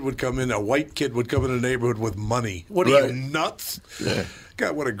a white kid would come in the neighborhood with money. What are you, nuts? Yeah.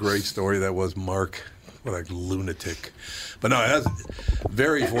 God, what a great story that was, Mark. What a lunatic. But no, I was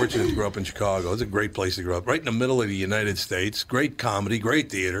very fortunate to grow up in Chicago. It's a great place to grow up. Right in the middle of the United States. Great comedy,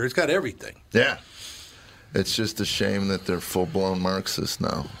 great theater. It's got everything. Yeah. It's just a shame that they're full-blown Marxists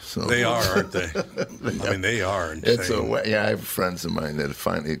now. So. They are, aren't they? I mean, they are insane. I have friends of mine that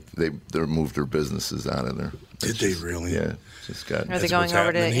finally they moved their businesses out of there. Did they really? Yeah. Just got. Are they going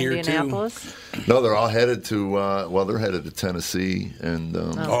over to Indianapolis? No, they're all headed to. They're headed to Tennessee and.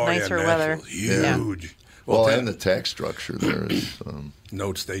 Nicer weather. Huge. Yeah. Well, and the tax structure there is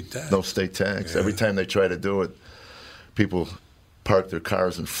no state tax. No state tax. Yeah. Every time they try to do it, people park their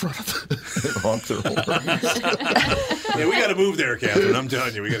cars in front of it and honk their horns. Yeah, we got to move there, Catherine. I'm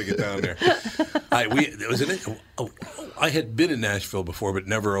telling you, we got to get down there. I had been in Nashville before, but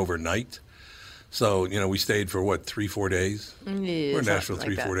never overnight. So, we stayed for 3-4 days? Yeah, we're in Nashville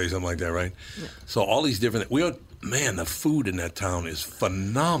 3-4 days, something like that, right? Yeah. So all these different, we man, the food in that town is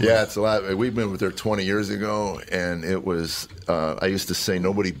phenomenal. Yeah, it's a lot. We've been there 20 years ago, and it was. I used to say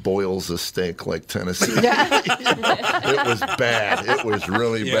nobody boils a steak like Tennessee. It was bad. It was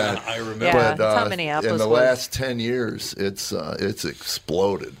really bad. I remember. Yeah, But that's how Minneapolis in the was. last 10 years, it's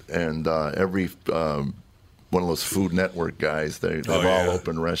exploded, and every. One of those Food Network guys, they've all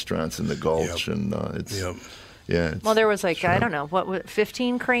opened restaurants in the Gulch, and it's yeah. Well, there was like I don't know what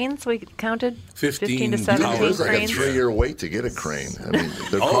 15 cranes we counted. 15 to 17 It was like a cranes. 3-year wait to get a crane. I mean,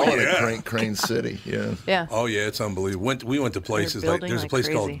 they're calling it Crane City. Yeah. Yeah. Oh yeah, it's unbelievable. We went to places like there's a place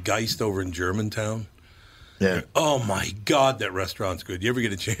called Geist over in Germantown. Yeah. Oh my God, that restaurant's good. You ever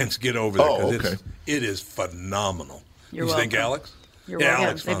get a chance, get over there. Oh, 'cause okay. it is phenomenal. You're you think, welcome. Alex? You're yeah, welcome.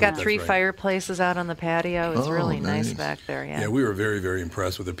 Alex They've found got it. 3 That's right. fireplaces out on the patio. It's really nice back there. Yeah. Yeah, we were very, very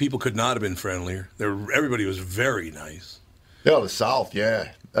impressed with it. People could not have been friendlier. Everybody was very nice. Yeah, the South,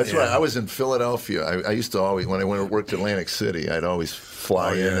 yeah. That's Yeah. right. I was in Philadelphia. I used to always, when I went to work at Atlantic City, I'd always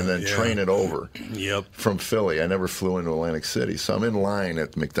fly in and then train it over from Philly. I never flew into Atlantic City. So I'm in line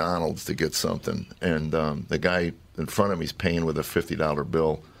at McDonald's to get something, and the guy in front of me is paying with a $50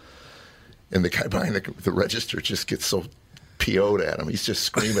 bill, and the guy behind the register just gets so PO'd at him. He's just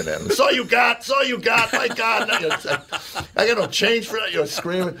screaming at him. That's all you got. That's all you got. My God. I got no change for that.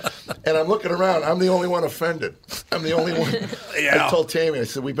 Screaming. And I'm looking around. I'm the only one offended. I'm the only one. Yeah. I told Tammy, I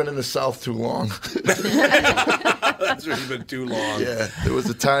said, we've been in the South too long. That's really been too long. Yeah. There was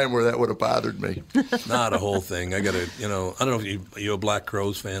a time where that would have bothered me. Not a whole thing. I got to, I don't know if you a Black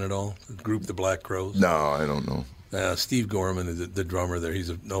Crowes fan at all? The group The Black Crowes? No, I don't know. Steve Gorman is the drummer there. He's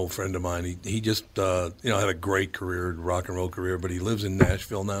an old friend of mine. He just had a great career, rock and roll career, but he lives in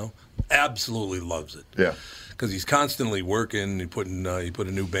Nashville now. Absolutely loves it. Yeah, because he's constantly working. He put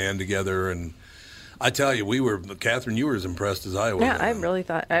a new band together, and I tell you, Catherine, you were as impressed as I was. Yeah, I really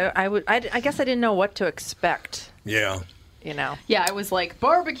thought I would. I guess I didn't know what to expect. Yeah. You know. Yeah, I was like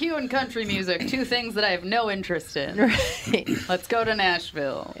barbecue and country music, 2 things that I have no interest in. Right. Let's go to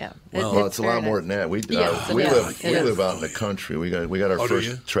Nashville. Yeah. Well, it's a lot more than that. We live out in the country. We got our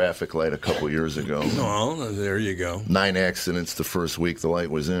first traffic light a couple years ago. Oh, there you go. 9 accidents the first week the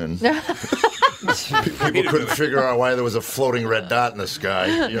light was in. People couldn't figure out why there was a floating red dot in the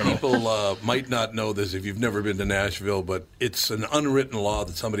sky. People might not know this if you've never been to Nashville, but it's an unwritten law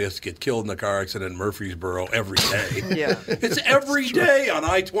that somebody has to get killed in a car accident in Murfreesboro every day. Yeah. It's every day on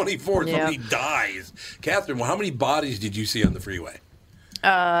I-24 somebody dies. Catherine, how many bodies did you see on the freeway?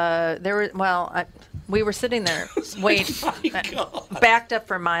 We were sitting there, backed up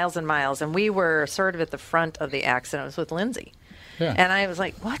for miles and miles, and we were sort of at the front of the accident. It was with Lindsay. Yeah. And I was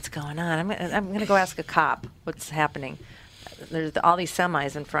like, what's going on? I'm going to go ask a cop what's happening. There's all these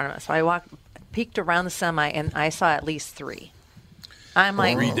semis in front of us. So I peeked around the semi, and I saw at least 3. I'm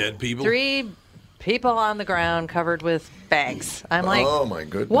like, 3 dead people? 3 people on the ground covered with bags. I'm like, oh my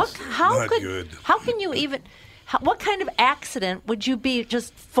goodness. How can you even... what kind of accident would you be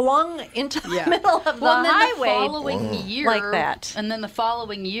just flung into the middle of the highway the following year, like that? And then the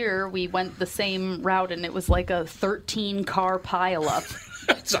following year, we went the same route, and it was like a 13-car pileup.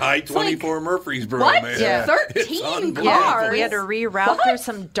 It's I-24 Murfreesboro, what? man. Yeah. 13 cars. We had to reroute through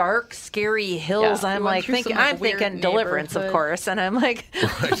some dark, scary hills. Yeah, I'm we went like, through some, weird thinking Deliverance, of neighborhood. course, and I'm like,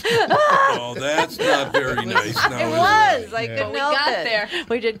 Oh, that's not very nice. Now, it is was. it? I couldn't help got it. there.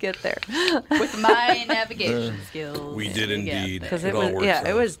 We did get there With my navigation skills. We did indeed. because It all works out.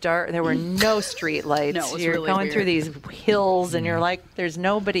 it was dark. There were no street lights. No, it was You're really going through weird. these hills, and you're like, there's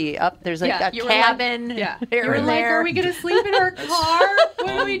nobody up. There's like a you were like- cabin you here were and like, there. are we going to sleep in our car? What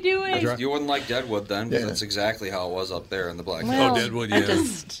are we doing? You wouldn't like Deadwood then, because that's exactly how it was up there in the Black Well, Hills. Deadwood, I yeah.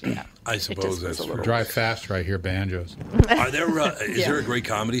 just, I suppose that's true. Drive fast right here, banjos. Are there? Is there a great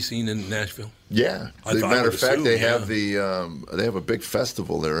comedy scene in Nashville? Yeah. I As a thought- I matter would of fact, assume, they yeah. have they have a big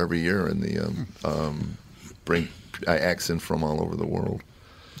festival there every year, and bring acts in from all over the world.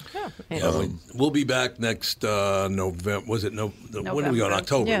 Yeah, we'll be back next November. Was it when do we go? In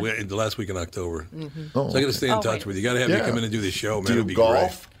October. Yeah. The last week in October. Oh, So I got to stay in Oh, touch wait. with you. Got to have you come in and do this show, man. Do you It'd be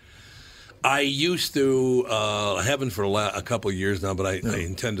golf? great. I used to. I haven't for a couple of years now, but I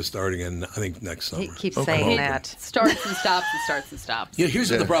intend to start again. I think next summer. He keeps saying that. Starts and stops and starts and stops. Yeah, here's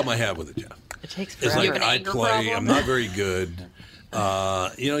the problem I have with it, Jeff. It takes It's forever. like I play. I'm not very good.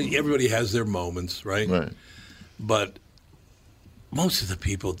 Everybody has their moments, right? Right. But most of the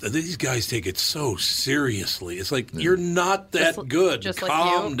people, these guys take it so seriously. It's like, you're not that good. just like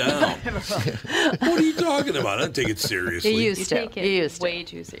Calm you. down. What are you talking about? I don't take it seriously. He used to. Take it He used to. way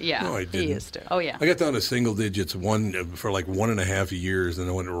too serious. Yeah. No, I didn't. He used to. Oh, yeah. I got down to single digits for like 1.5 years, and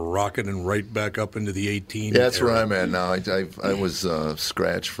I went rocketing right back up into the 18. Yeah, that's era. where I'm at now. I was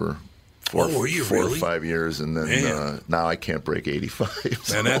scratch for 4 really? or 5 years, and then now I can't break 85.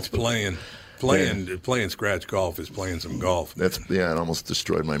 So. And that's playing scratch golf is playing some golf. It almost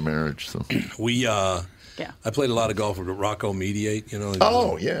destroyed my marriage. So I played a lot of golf with Rocco Mediate.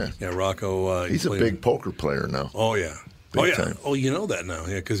 Yeah, Rocco. He's a big poker player now. Oh yeah. Big time. Oh, you know that now,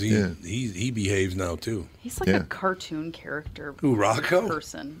 because he behaves now too. He's like a cartoon character. Who, Rocco?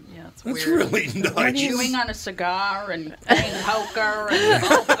 Person. Yeah, it's That's weird. really nice. Chewing on a cigar and playing poker and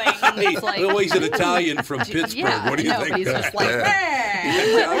golfing. It's like, well, he's an Italian from Pittsburgh. Yeah, what do you think? He's just like, He's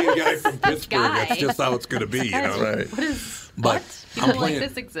an Italian guy from Pittsburgh. guy. That's just how it's going to be, you know. Right. What? People like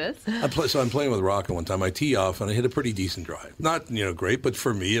this exists? So I'm playing with Rocco one time. I tee off and I hit a pretty decent drive. Not great, but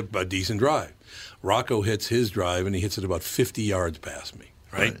for me a decent drive. Rocco hits his drive, and he hits it about 50 yards past me,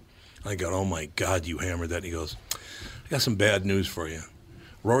 right? I go, oh, my God, you hammered that. And he goes, I got some bad news for you.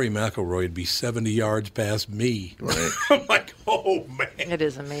 Rory McIlroy would be 70 yards past me. Right. I'm like, oh, man. It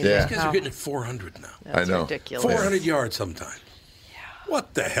is amazing. Yeah. These guys are getting at 400 now. That's I know. ridiculous. 400 yards sometimes. Yeah.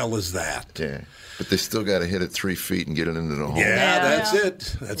 What the hell is that? Yeah. But they still got to hit it 3 feet and get it into the hole. Yeah, that's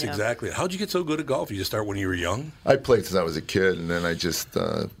it. That's exactly it. How'd you get so good at golf? You just start when you were young? I played since I was a kid, and then I just,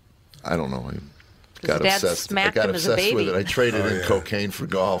 I don't know. I got obsessed with it. I traded in cocaine for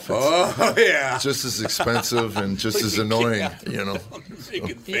golf. It's just as expensive and just as annoying, you know. But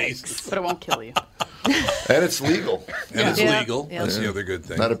it won't kill you. And it's legal. That's the other good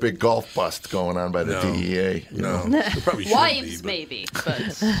thing. Not a big golf bust going on by the DEA. You know. Probably should Wives, be, maybe.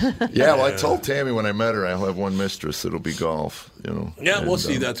 But yeah, well, I told Tammy when I met her, I'll have one mistress. It'll be golf. You know. Yeah, and, we'll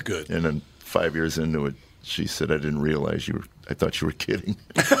see. That's good. And then 5 years into it, she said, I didn't realize you were. I thought you were kidding.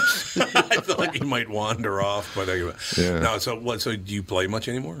 I thought you might wander off, but no. So do you play much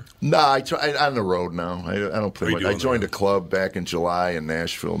anymore? No, I'm on the road now. I don't play much. I joined a club back in July in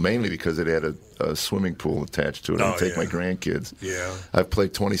Nashville, mainly because it had a swimming pool attached to it. I take my grandkids. Yeah, I've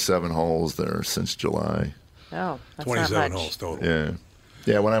played 27 holes there since July. Oh, that's 27 not much. holes total.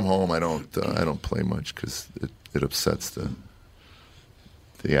 Yeah. When I'm home, I don't play much because it upsets the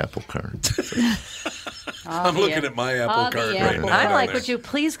apple cart. I'm looking at my apple cart right now. I'm like, would you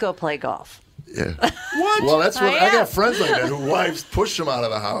please go play golf? Yeah. What? Well, that's what I got friends like that who wives push them out of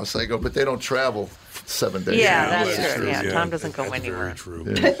the house. I go, but they don't travel 7 days. Yeah, that's true. Yeah, Tom doesn't go anywhere. Very true.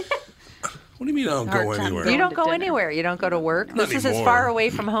 Yeah. What do you mean I don't go anywhere? You don't go anywhere. You don't go to work. Not this is as anymore. far away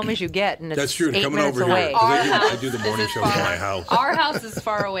from home as you get, and it's That's true. 8 Coming minutes over away. here, 'cause I do the morning show at my house. Our house is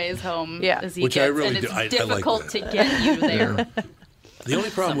far away as home as he Which gets, I really and do. it's I like difficult that. to get you there. The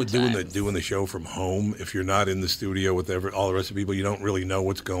only problem with doing the show from home, if you're not in the studio with all the rest of the people, you don't really know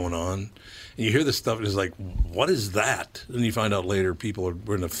what's going on. And you hear this stuff, and it's like, what is that? And you find out later people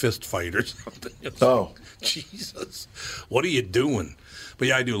were in a fist fight or something. Jesus, what are you doing? But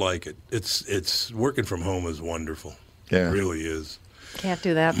yeah, I do like it. It's working from home is wonderful. Yeah. It really is. Can't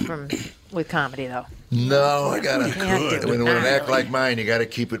do that with comedy, though. No, I gotta. Can't do it. When an act like mine, you got to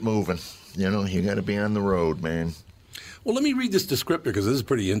keep it moving. You know, you got to be on the road, man. Well, let me read this descriptor because this is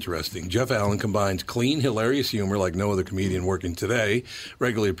pretty interesting. Jeff Allen combines clean, hilarious humor like no other comedian working today.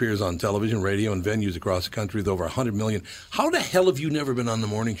 Regularly appears on television, radio, and venues across the country with over 100 million. How the hell have you never been on the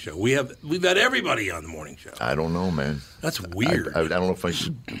morning show? We've had everybody on the morning show. I don't know, man. That's weird. I don't know if I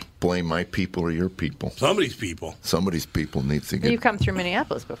should blame my people or your people. Somebody's people. Somebody's people needs to get. You've come through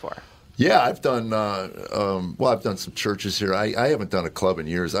Minneapolis before. Yeah, I've done. I've done some churches here. I haven't done a club in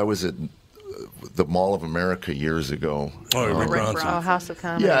years. I was at the Mall of America years ago. Rick Bronson. House of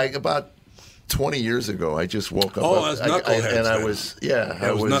Comedy. Yeah, about 20 years ago, I just woke up. Oh, that's Knuckleheads. And I was,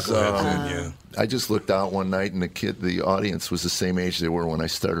 Knuckleheads. I just looked out one night, and the audience was the same age they were when I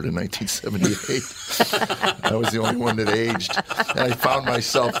started in 1978. I was the only one that aged. And I found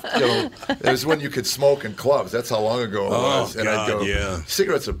myself, it was when you could smoke in clubs. That's how long ago it was. And I'd go,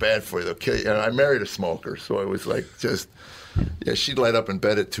 cigarettes are bad for you, they'll kill you. And I married a smoker, so I was like, yeah, she'd light up in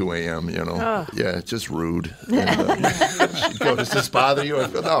bed at 2 a.m., you know. Oh. Yeah, just rude. And, she'd go, does this bother you?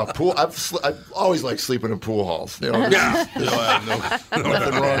 I'd go, no, pool. I've always liked sleeping in pool halls. You know,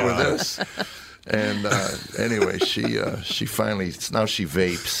 nothing wrong with this. And anyway, she finally, now she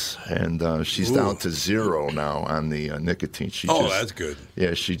vapes, and she's down to 0 now on the nicotine. That's good.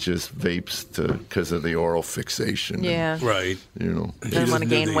 Yeah, she just vapes because of the oral fixation. Yeah. Right. You know. Doesn't want to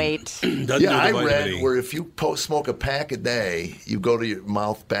gain weight. I read where if you smoke a pack a day, you go to your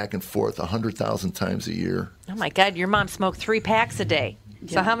mouth back and forth 100,000 times a year. Oh, my God. Your mom smoked 3 packs a day.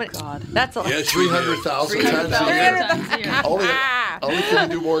 So how many? God. That's a 300,000 times a year. Only thing to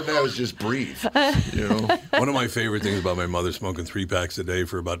do more than that is just breathe. You know. One of my favorite things about my mother smoking 3 packs a day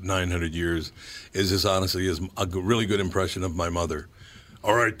for about 900 years is this. Honestly, is a really good impression of my mother.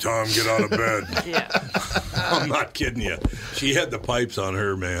 All right, Tom, get out of bed. Yeah. I'm not kidding you. She had the pipes on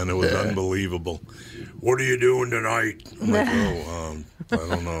her, man. It was unbelievable. What are you doing tonight? I'm like, I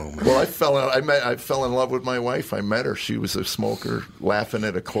don't know, man. Well, I fell in love with my wife. I met her. She was a smoker laughing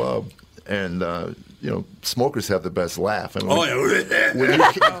at a club. And, smokers have the best laugh. And when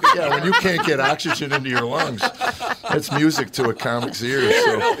you can't get oxygen into your lungs, it's music to a comic's ears.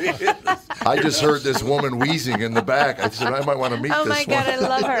 So I just heard this woman wheezing in the back. I said, I might want to meet this one. Oh, my God, I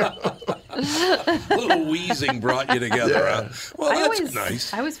love her. A little wheezing brought you together. Yeah. Huh? Well, that's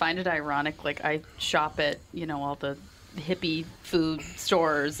nice. I always find it ironic. Like, I shop at, all the hippie food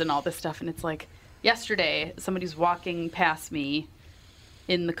stores and all this stuff. And it's like, yesterday, somebody's walking past me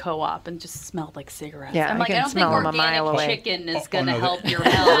in the co-op and just smelled like cigarettes. Yeah, I'm like, I don't think organic chicken is going to help your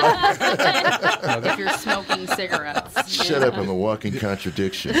health if you're smoking cigarettes. Shut up, I'm a walking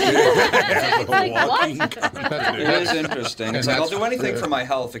contradiction. It's like, what? It is interesting. It's like, I'll do anything for my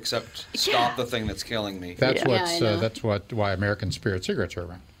health except stop the thing that's killing me. That's why American Spirit cigarettes are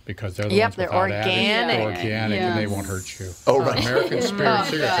around. Because they're the ones they're without organic. And they won't hurt you. Oh, right. American Spirit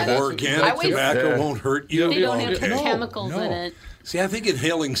cigarettes. Organic tobacco won't hurt you. They don't have chemicals in it. See, I think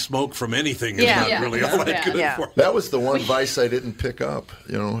inhaling smoke from anything is not really all that good for you. That was the one vice I didn't pick up,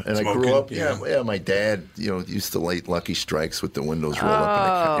 and Smoking, I grew up. Yeah, my dad, used to light Lucky Strikes with the windows rolled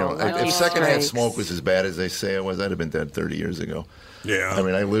up. If secondhand smoke was as bad as they say it was, I'd have been dead 30 years ago. Yeah. I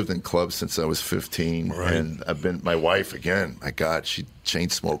mean, I lived in clubs since I was 15, and my wife again. My God, she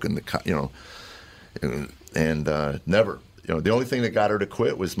chain smoking and never. The only thing that got her to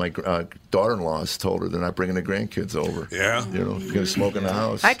quit was my daughter-in-laws told her they're not bringing the grandkids over. Yeah. You're going to smoke in the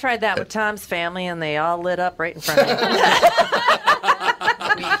house. I tried that with Tom's family, and they all lit up right in front of me.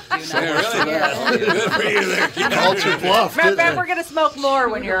 Good for you there. Culture bluff. Remember, we're going to smoke more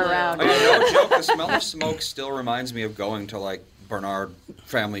when you're around. No joke, the smell of smoke still reminds me of going to, like, Bernard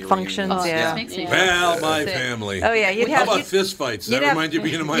family functions. reunions. Well, my family. Oh, yeah. How about fist fights? That reminds you of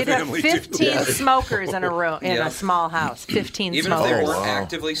being in my family, too. You'd have 15 smokers in a room, in a small house. 15 Even smokers. if they weren't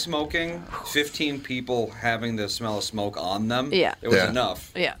actively smoking, 15 people having the smell of smoke on them, it was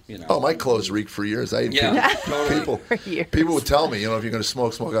enough. Yeah. Oh, my clothes reeked for years. People would tell me, if you're going to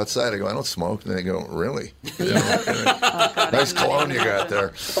smoke outside. I go, I don't smoke. And they go, really? Nice cologne you got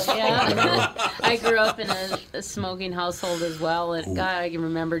there. Yeah. I grew up in a smoking household as well. And God, I can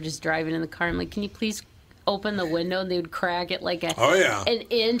remember just driving in the car. I'm like, can you please open the window? And they would crack it like an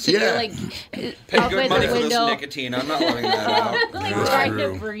inch. And you're like, pay good money for this nicotine. I'm not letting that out. Trying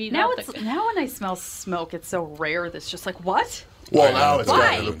to breathe. Now when I smell smoke, it's so rare that's just like, what? Well, now it's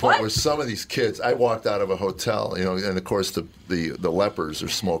gotten to the point where some of these kids, I walked out of a hotel, and of course the lepers are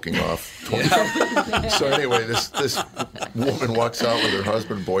smoking off 20. So anyway, this woman walks out with her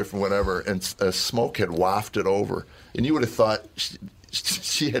husband, boyfriend, whatever, and smoke had wafted over. And you would have thought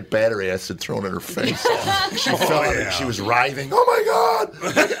she had battery acid thrown in her face. She fell out and she was writhing. Oh, my God.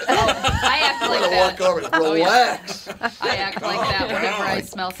 I act like that. Walk over, relax. I act like that whenever I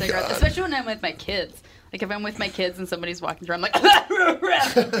smell cigarettes, especially when I'm with my kids. Like, if I'm with my kids and somebody's walking through, I'm like,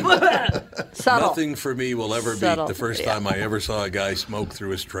 subtle. Nothing for me will ever beat the first time I ever saw a guy smoke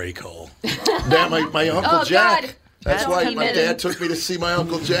through a stray hole. My Uncle Jack. God. That's why my dad took me to see my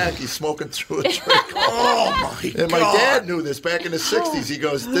Uncle Jack. He's smoking through a drink. Oh, my God. And my dad knew this back in the 60s. He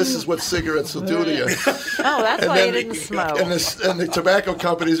goes, this is what cigarettes will do to you. Oh, that's why you didn't smoke. And the tobacco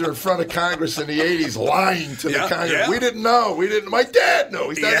companies are in front of Congress in the 80s lying to the Congress. Yeah. We didn't know. My dad knew.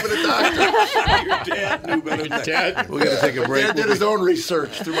 He's not even a doctor. Your dad knew better than that. We're going to take a break. Dad did his own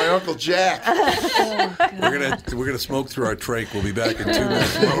research through my Uncle Jack. We're gonna smoke through our trach. We'll be back in 2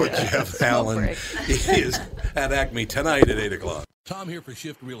 minutes more with Jeff Allen. He is at Acme tonight at 8 o'clock. Tom here for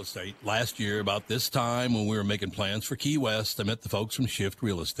Shift Real Estate. Last year, about this time when we were making plans for Key West, I met the folks from Shift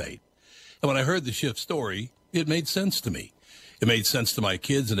Real Estate. And when I heard the Shift story, it made sense to me. It made sense to my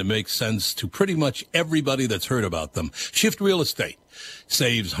kids, and it makes sense to pretty much everybody that's heard about them. Shift Real Estate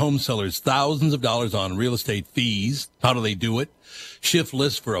saves home sellers thousands of dollars on real estate fees. How do they do it? Shift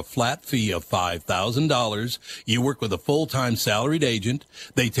lists for a flat fee of $5,000. You work with a full-time salaried agent.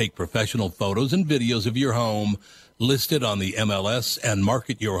 They take professional photos and videos of your home, list it on the MLS, and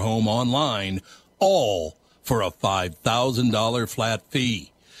market your home online, all for a $5,000 flat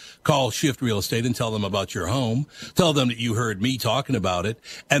fee. Call Shift Real Estate and tell them about your home. Tell them that you heard me talking about it,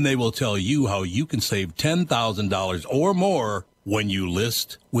 and they will tell you how you can save $10,000 or more when you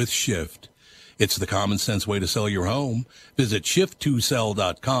list with Shift. It's the common sense way to sell your home. Visit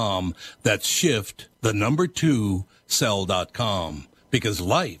shift2sell.com. That's shift, 2, sell.com. Because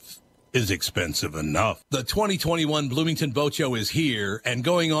life is expensive enough. The 2021 Bloomington Boat Show is here and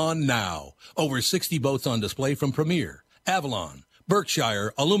going on now. Over 60 boats on display from Premier, Avalon,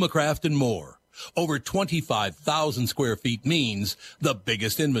 Berkshire, Alumacraft, and more. Over 25,000 square feet means the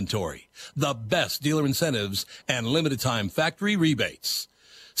biggest inventory, the best dealer incentives, and limited-time factory rebates.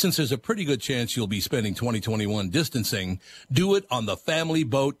 Since there's a pretty good chance you'll be spending 2021 distancing, do it on the family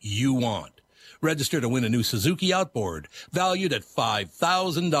boat you want. Register to win a new Suzuki outboard valued at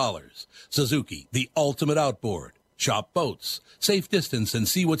 $5,000. Suzuki, the ultimate outboard. Shop boats, safe distance, and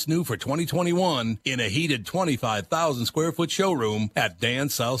see what's new for 2021 in a heated 25,000 square foot showroom at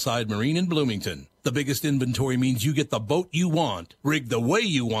Dan's Southside Marine in Bloomington. The biggest inventory means you get the boat you want, rigged the way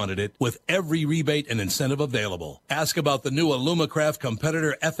you wanted it, with every rebate and incentive available. Ask about the new Alumacraft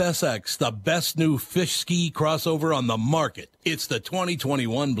Competitor FSX, the best new fish ski crossover on the market. It's the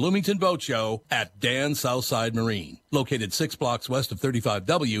 2021 Bloomington Boat Show at Dan's Southside Marine, located 6 blocks west of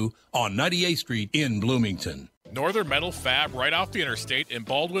 35W on 98th Street in Bloomington. Northern Metal Fab, right off the interstate in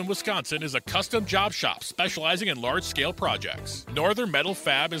Baldwin, Wisconsin, is a custom job shop specializing in large-scale projects. Northern Metal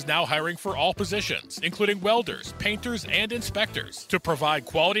Fab is now hiring for all positions, including welders, painters, and inspectors, to provide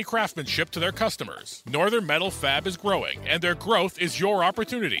quality craftsmanship to their customers. Northern Metal Fab is growing, and their growth is your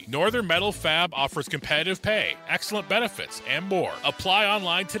opportunity. Northern Metal Fab offers competitive pay, excellent benefits, and more. Apply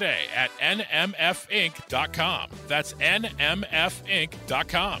online today at nmfinc.com. That's nmfinc.com.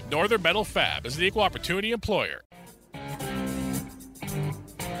 Northern Metal Fab is an equal opportunity employer.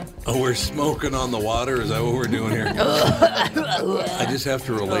 Oh, we're smoking on the water? Is that what we're doing here? I just have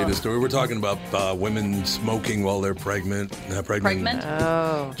to relate a story. We're talking about women smoking while they're pregnant. Pregnant?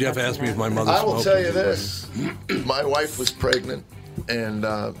 Oh. Jeff asked me if my mother smoked. I will tell you this. My wife was pregnant, and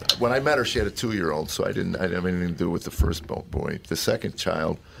when I met her, she had a 2-year-old, so I didn't have anything to do with the first boy. The second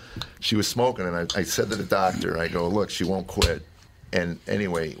child, she was smoking, and I said to the doctor, I go, look, she won't quit. And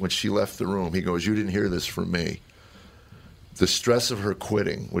anyway, when she left the room, he goes, you didn't hear this from me. The stress of her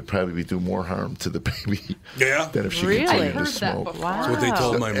quitting would probably do more harm to the baby than if she continued to smoke. Wow. That's what they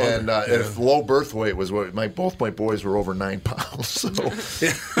told my mother. And if low birth weight was what both my boys were over 9 pounds. So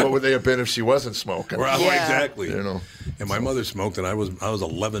what would they have been if she wasn't smoking? Well, exactly. You know. And my mother smoked, and I was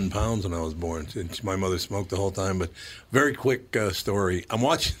 11 pounds when I was born. And my mother smoked the whole time. But very quick story. I'm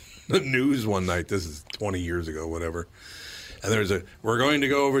watching the news one night. This is 20 years ago, whatever. And we're going to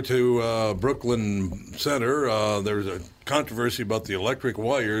go over to Brooklyn Center. There's a controversy about the electric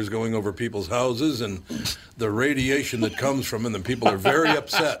wires going over people's houses and the radiation that comes from them. And people are very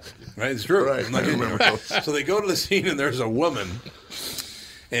upset. Right? It's true. Right. I remember. So they go to the scene, and there's a woman,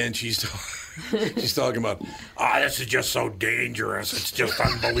 and she's talking about, this is just so dangerous. It's just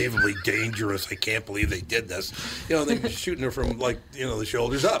unbelievably dangerous. I can't believe they did this. You know, they're shooting her from, the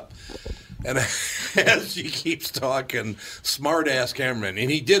shoulders up. And as she keeps talking, smart-ass cameraman,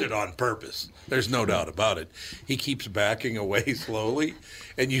 and he did it on purpose. There's no doubt about it. He keeps backing away slowly,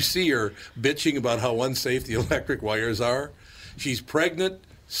 and you see her bitching about how unsafe the electric wires are. She's pregnant,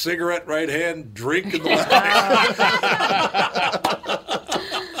 cigarette right hand, drink in the left hand.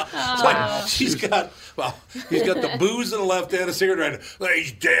 He's got the booze in the left hand, a cigarette right hand.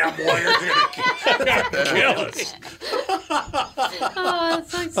 These damn wires are going to kill us. Oh,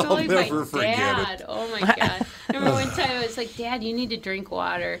 that's like so I'll like never my forget dad. it. Oh my God. I remember one time I was like, Dad, you need to drink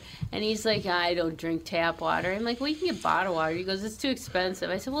water. And he's like, I don't drink tap water. I'm like, well, you can get bottled water. He goes, it's too expensive.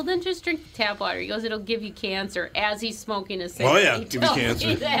 I said, well, then just drink tap water. He goes, it'll give you cancer, as he's smoking a cigarette. Oh, yeah, He give you told me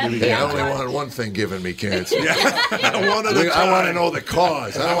cancer. that. I only wanted one thing giving me cancer. I want to know the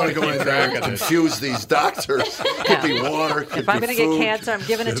cause. I don't want to go in there and confuse these doctors. Could be water, could If I'm be going to food. get cancer, I'm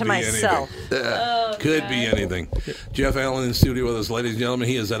giving it to myself. Could be anything. Jeff Allen in the studio with us, ladies and gentlemen.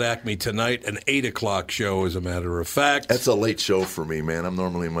 He is at Acme tonight, an 8 o'clock show, as a matter of fact. That's a late show for me, man. I'm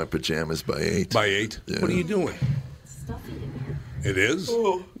normally in my pajamas by 8. By 8? Yeah. What are you doing? It is?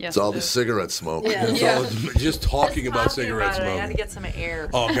 It's all the cigarette smoke. Just talking about cigarette smoke. I had to get some air.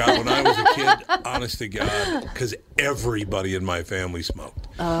 Oh, God, when I was a kid, honest to God, because everybody in my family smoked.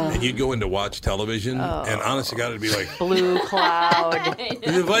 And you'd go in to watch television, and honest to God, it'd be like, Blue cloud. Did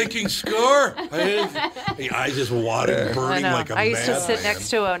the Vikings score? I just watered, burning like a I used to sit madman. next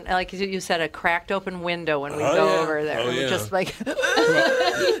to like you said, a cracked open window when we go over there. We're just like,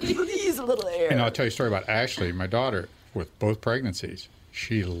 please, a little air. And I'll tell you a story about Ashley, my daughter, with both pregnancies.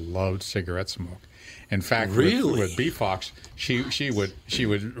 She loved cigarette smoke. In fact, with B-Fox, she would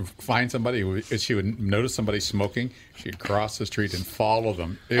find somebody, she would notice somebody smoking, she'd cross the street and follow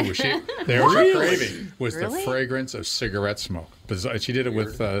them. It was their craving was the fragrance of cigarette smoke. She did it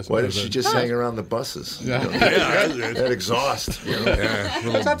with. Why did she just hang around the buses? That exhaust.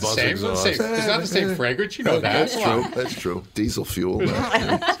 It's not the same. It's not the same fragrance. You know that. That's true. That's true. Diesel fuel.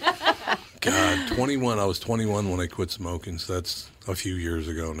 God, 21. I was 21 when I quit smoking, so that's a few years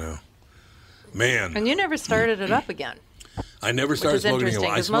ago now. Man. And you never started it up again. I never started smoking interesting,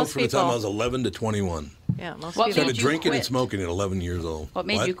 anymore. I 'cause smoked most from the time I people- was 11 to 21. Yeah, most What people made Started you drinking and quit? smoking at 11 years old. What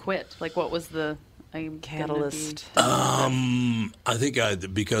made you quit? Like, what was the catalyst? I think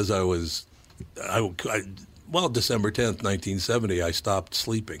because I was, December 10th, 1970, I stopped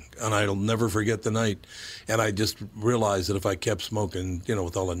sleeping, and I'll never forget the night. And I just realized that if I kept smoking,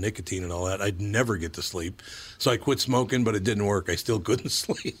 with all the nicotine and all that, I'd never get to sleep. So I quit smoking, but it didn't work. I still couldn't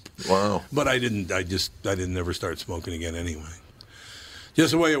sleep. Wow. But I didn't never start smoking again anyway.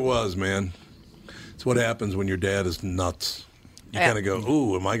 Just the way it was, man. It's what happens when your dad is nuts. You kind of go,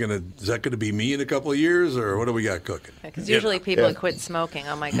 ooh, is that going to be me in a couple of years, or what do we got cooking? Because usually people that quit smoking,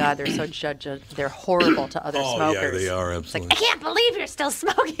 oh my God, they're so they're horrible to other smokers. Oh, yeah, they are, absolutely. It's like, I can't believe you're still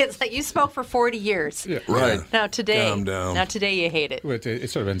smoking. It's like you smoked for 40 years. Yeah. Right. Now today, Calm down. you hate it. It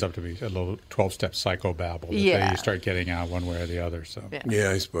sort of ends up to be a little 12-step psychobabble that you start getting out one way or the other. So yeah,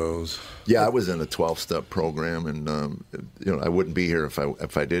 I suppose. Yeah, I was in a 12-step program, and I wouldn't be here if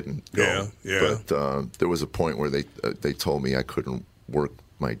I didn't go. Yeah. But there was a point where they told me I couldn't work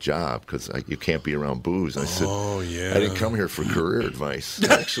my job because you can't be around booze. And I said, I didn't come here for career advice.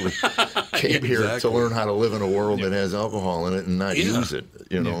 I actually came here to learn how to live in a world that has alcohol in it and not use it.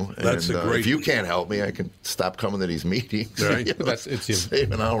 That's and a great. If you can't help me, I can stop coming to these meetings. Right.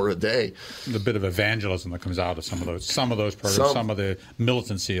 Save an hour a day. The bit of evangelism that comes out of some of those programs, some of the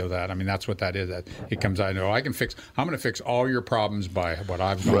militancy of that. I mean, that's what that is. That it comes out. I'm going to fix all your problems by what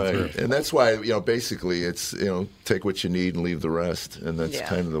I've gone through. And that's why basically it's take what you need and leave the rest. And that's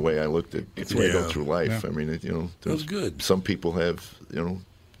kind of the way I looked at the way I go through life. Yeah. I mean, it was good. Some people have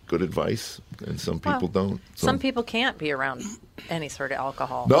good advice, and some people don't. So. Some people can't be around any sort of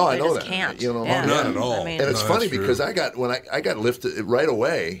alcohol. No, they I know just that. Can't. Not at all. I mean, And it's funny because I got lifted right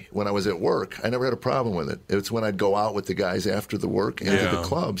away when I was at work. I never had a problem with it. It's when I'd go out with the guys after the work into the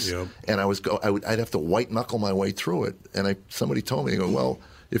clubs, and I'd have to white knuckle my way through it. And somebody told me, they go, well,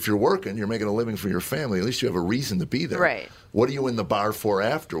 if you're working, you're making a living for your family. At least you have a reason to be there. Right. What are you in the bar for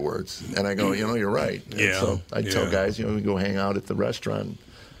afterwards? And I go, you're right. And so I tell guys, we go hang out at the restaurant.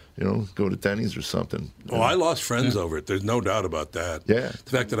 Go to Denny's or something. Oh, I lost friends over it. There's no doubt about that. Yeah. The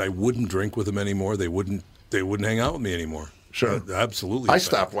fact that I wouldn't drink with them anymore, they wouldn't hang out with me anymore. Sure. Absolutely. I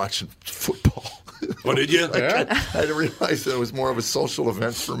stopped watching football. Oh, did you? I didn't realize that it was more of a social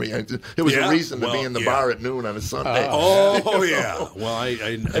event for me. It was a reason to be in the bar at noon on a Sunday. Oh, yeah. Well, I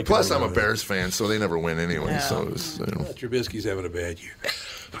and plus, I'm a Bears fan, so they never win anyway. So it was, Trubisky's having a bad year.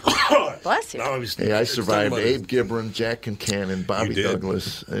 Bless you. Hey, I survived Abe Gibron, Jack Kincannon, Bobby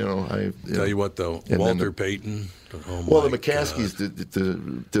Douglas. Tell you what, though, Walter Payton. Well, the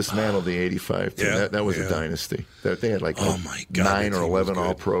McCaskies dismantled the '85 team. That was a dynasty. They had like 9 or 11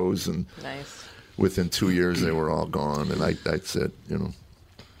 All-Pros, and within 2 years they were all gone. And I said,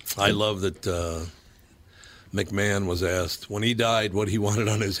 I love that McMahon was asked when he died what he wanted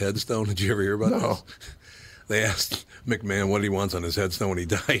on his headstone. Did you ever hear about this? They asked McMahon what he wants on his headstone when he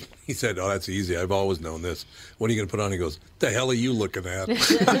died. He said, "Oh, that's easy. I've always known this. What are you going to put on?" He goes, "The hell are you looking at?"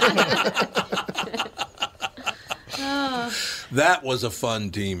 That was a fun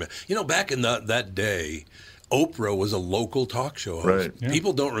team. Back in that day, Oprah was a local talk show host. Right. Yeah.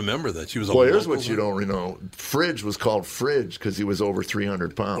 People don't remember that. She was a Well, here's local what you don't know. Fridge was called Fridge because he was over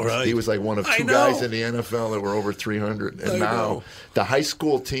 300 pounds. Right. He was like one of two guys in the NFL that were over 300. And now the high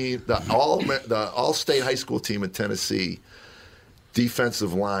school team, the all-state high school team in Tennessee,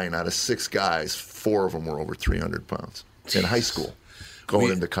 defensive line out of 6 guys, 4 of them were over 300 pounds in high school.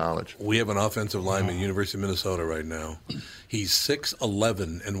 Going into college. We have an offensive lineman at the University of Minnesota right now. He's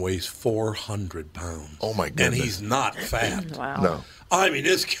 6'11" and weighs 400 pounds. Oh, my goodness. And he's not fat. Wow. No. I mean,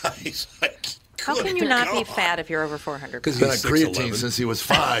 this guy's like... How can you not be fat if you're over 400 pounds? He's been on creatine since he was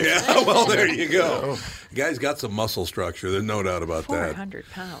 5. Yeah, well, there you go. The guy's got some muscle structure. There's no doubt about 400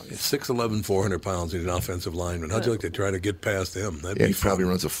 pounds. It's 6'11", 400 pounds. He's an offensive lineman. How'd you like to try to get past him? He probably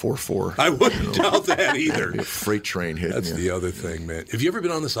runs a 4.4. I wouldn't doubt that either. A freight train hitting That's the other thing, man. Have you ever been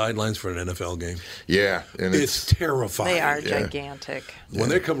on the sidelines for an NFL game? Yeah. And it's terrifying. They are gigantic. When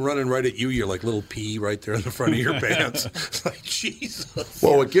they come running right at you, you're like little pea right there in the front of your pants. It's like, Jesus.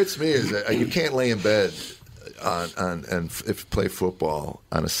 Well, what gets me is that you can't lay in bed if you play football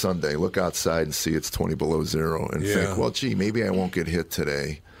on a Sunday, look outside and see it's 20 below zero and think, well, gee, maybe I won't get hit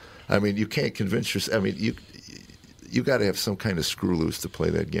today. I mean, you can't convince yourself. I mean, you got to have some kind of screw loose to play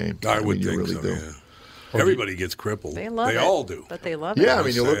that game. I would think you really so, do. yeah. Everybody gets crippled. They love it. They all do. But they love it. Yeah, I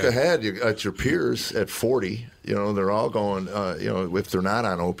mean, you look ahead at your peers at 40. They're all going. If they're not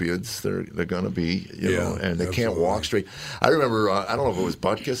on opiates, they're going to be. And they can't walk straight. I remember. I don't know if it was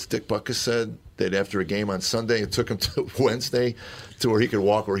Butkus. Dick Butkus said that after a game on Sunday, it took him to Wednesday to where he could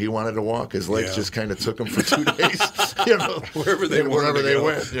walk where he wanted to walk. His legs just kind of took him for 2 days. Wherever they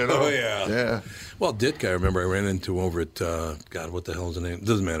went. Oh, yeah. Well, Ditka, I remember I ran into over at, God, what the hell is the name?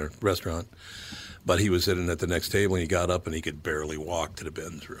 Doesn't matter, restaurant. But he was sitting at the next table, and he got up, and he could barely walk to the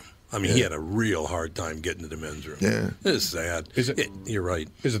men's room. I mean, he had a real hard time getting to the men's room. Yeah. It's sad. You're right.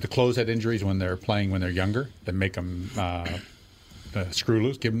 Is it the close-head injuries when they're playing when they're younger that make them screw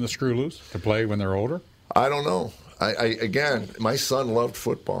loose, give them the screw loose to play when they're older? I don't know. Again, my son loved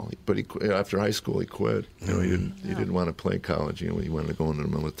football, but after high school he quit. He didn't want to play college. He wanted to go into the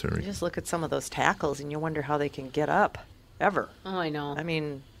military. You just look at some of those tackles, and you wonder how they can get up ever. Oh, I know. I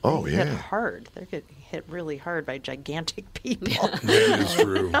mean, they hit hard. They're getting hit really hard by gigantic people. That is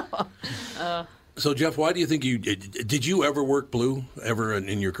true. So, Jeff, why do you think did you ever work blue ever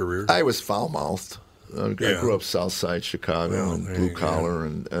in your career? I was foul-mouthed. I grew up South Side Chicago and blue collar,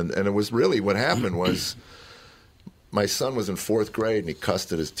 and it was really what happened was my son was in 4th grade and he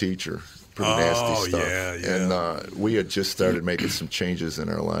cussed at his teacher. Pretty nasty stuff. And we had just started making some changes in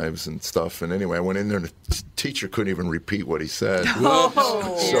our lives and stuff. And anyway, I went in there and the teacher couldn't even repeat what he said.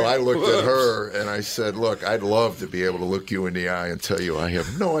 So I looked at her and I said, look, I'd love to be able to look you in the eye and tell you I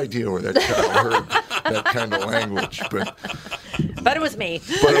have no idea where that child heard that kind of language. But it was me.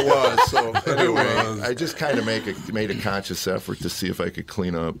 But it was. So anyway, I just kind of made a conscious effort to see if I could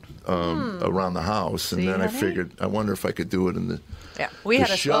clean up around the house. And then I figured, I wonder if I could do it in the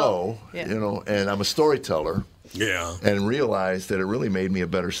show, and I'm a storyteller. Yeah. And realized that it really made me a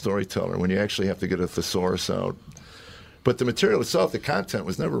better storyteller when you actually have to get a thesaurus out. But the material itself, the content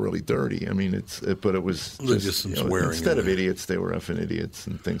was never really dirty. I mean, but it was just some swearing. Instead of idiots, they were effing idiots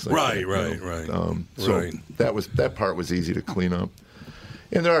and things like that. Right. So that part was easy to clean up.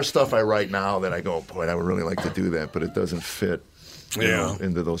 And there are stuff I write now that I go, boy, I would really like to do that, but it doesn't fit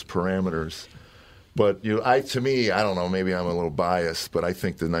into those parameters. But to me, I don't know, maybe I'm a little biased, but I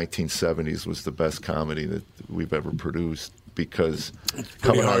think the 1970s was the best comedy that we've ever produced because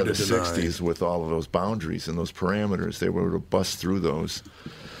coming out of the 60s with all of those boundaries and those parameters, they were able to bust through those.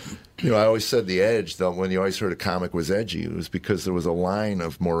 I always said the edge, though, when you always heard a comic was edgy, it was because there was a line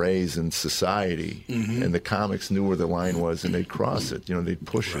of mores in society, and the comics knew where the line was, and they'd cross it. They'd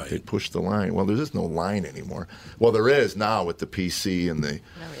push it. They'd push the line. Well, there's just no line anymore. Well, there is now with the PC and the,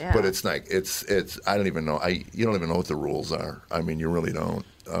 but it's like it's. I don't even know. You don't even know what the rules are. I mean, you really don't.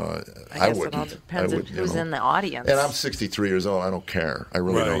 I guess it all depends on who's in the audience. And I'm 63 years old. I don't care. I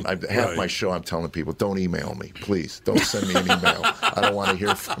really don't. Half my show, I'm telling people, don't email me, please. Don't send me an email. I don't want to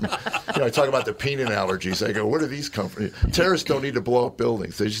hear from you. I talk about the peanut allergies. I go, where do these come from? Terrorists don't need to blow up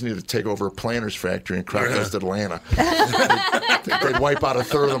buildings. They just need to take over a Planters factory in Crocodile, Atlanta. They'd wipe out a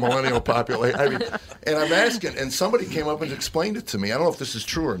third of the millennial population. I mean, and I'm asking, and somebody came up and explained it to me. I don't know if this is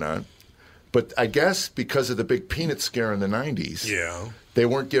true or not, but I guess because of the big peanut scare in the 90s. They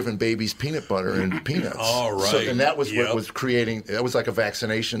weren't giving babies peanut butter and peanuts. Oh, right. So, and that was what was creating, it was like a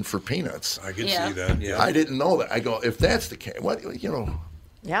vaccination for peanuts. I could see that, I didn't know that. I go, if that's the case,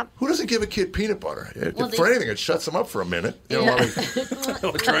 Yep. Who doesn't give a kid peanut butter? For anything, it shuts them up for a minute.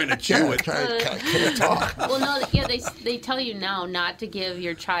 Trying to chew it. Can't talk. Well, no, they tell you now not to give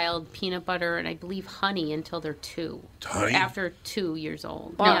your child peanut butter and I believe honey until they're 2. Honey? After 2 years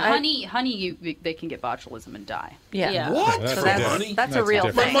old. Well, honey, they can get botulism and die. Yeah. What? So that's a real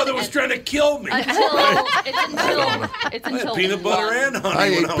thing. My mother was trying to kill me. It's until peanut butter and honey. I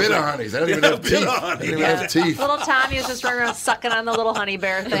ate bitter honeys. I don't even have teeth. I don't even have teeth. Little Tommy was just running around sucking on the little honey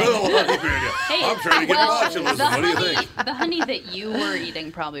bear thing. Hey, I'm trying to get botulism. What do you think? The honey that you were eating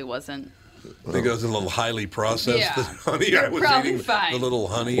probably wasn't. I think it was a little highly processed honey. I was probably eating fine. the little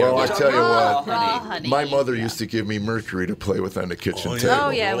honey. Well, I tell you what, honey. my mother used to give me mercury to play with on the kitchen table. Oh,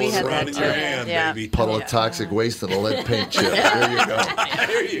 yeah, we had that too. Baby. Puddle of toxic waste and a lead paint chip. There you go.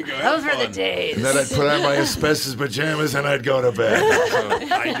 There you go. Those were the days. And then I'd put on my asbestos pajamas and I'd go to bed.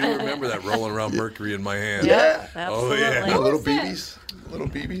 I do remember that rolling around mercury in my hand. Yeah. Absolutely. Oh, yeah. Little BBs. Little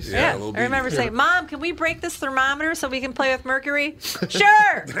BBs. Yeah, little I remember BBs. saying, Mom, can we break this thermometer so we can play with mercury? Sure.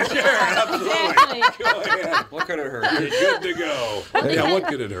 Sure, absolutely. Go ahead. What could it hurt? You're good to go. Yeah, what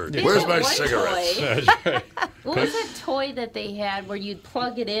could it hurt? Where's my One cigarettes? toy. What was that toy that they had where you'd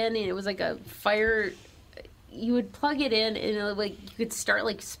plug it in and it was like a fire? You would plug it in and you could start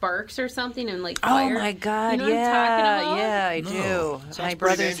like sparks or something and like fire. Oh my God! You know what I'm talking about? Yeah, I do. My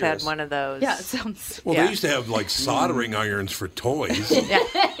brothers had one of those. Yeah, it sounds. Well, they used to have like soldering irons for toys.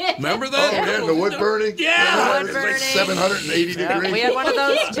 Remember that? Yeah, the wood burning. Yeah, it was like 780 degrees. We had one of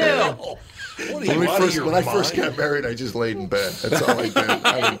those too. When I first got married, I just laid in bed. That's all I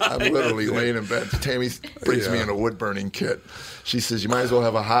did. I'm literally laying in bed. Tammy brings me in a wood burning kit. She says, you might as well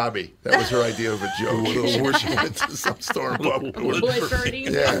have a hobby. That was her idea of a joke. She went to some store and bought wood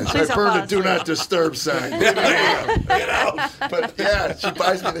burning. Yeah, so I burned a do not disturb sign. Get out. But yeah, she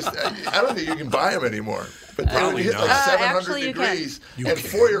buys me this. I don't think you can buy them anymore. But they hit like 700 degrees, and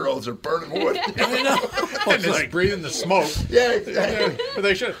 4-year-olds are burning wood. I know. And it's breathing the smoke. Yeah, exactly. But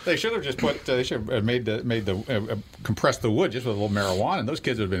they should have just put. They should have made the compressed the wood just with a little marijuana, and those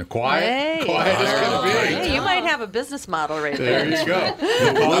kids would have been quiet as can be. Hey, you might have a business model right there. There you go.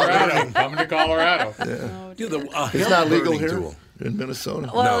 Colorado, coming to Colorado. Yeah. It's not legal here in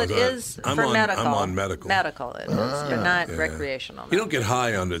Minnesota. Well, it is for medical. I'm on medical. Medical it is, but not recreational. You don't get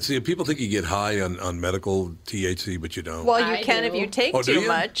high on it. See, people think you get high on medical THC, but you don't. Well, you can if you take too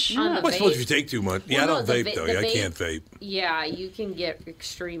much. I suppose if you take too much. Yeah, I don't vape, though. I can't vape. Yeah, you can get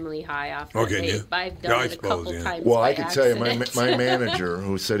extremely high off the vape. You? I've done it a couple times. Well, I can tell you, my manager,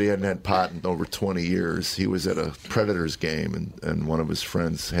 who said he hadn't had pot in over 20 years, he was at a Predators game, and one of his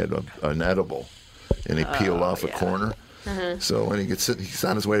friends had an edible, and he peeled off a corner. So when he's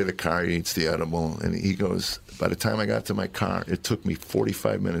on his way to the car, he eats the edible, and he goes, by the time I got to my car, it took me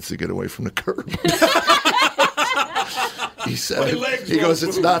 45 minutes to get away from the curb. He said, he goes,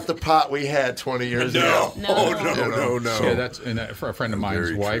 it's not the pot we had 20 years ago. No. Yeah, that's for a friend of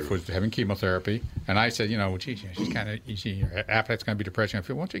mine's wife was having chemotherapy, and I said, she's kind of, her appetite's going to be depressing. I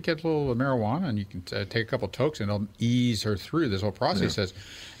feel, why don't you get a little marijuana and you can take a couple tokes and it'll ease her through this whole process. He says,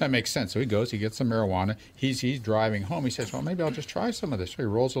 that makes sense. So he goes, he gets some marijuana. He's driving home. He says, well, maybe I'll just try some of this. So he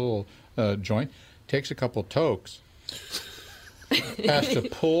rolls a little joint, takes a couple tokes. He has to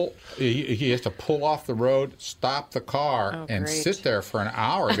pull off the road, stop the car, and sit there for an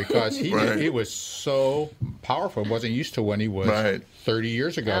hour because it was so powerful. It wasn't used to when he was 30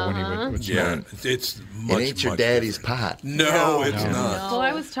 years ago when he would smoke. Yeah, it's much. It ain't your daddy's pot. No, it's not. Well,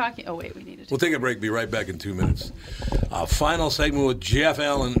 I was talking. Oh wait, we need to. We'll take a break. Be right back in 2 minutes. Final segment with Jeff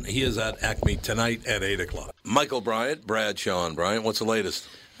Allen. He is at Acme tonight at 8:00. Michael Bryant, Bradshaw and Bryant. What's the latest?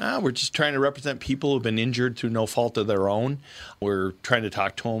 We're just trying to represent people who've been injured through no fault of their own. We're trying to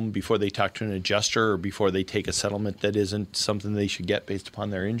talk to them before they talk to an adjuster or before they take a settlement that isn't something they should get based upon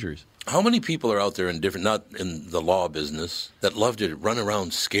their injuries. How many people are out there not in the law business, that love to run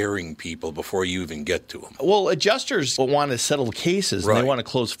around scaring people before you even get to them? Well, adjusters want to settle cases and they want to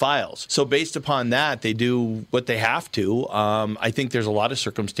close files. So based upon that, they do what they have to. I think there's a lot of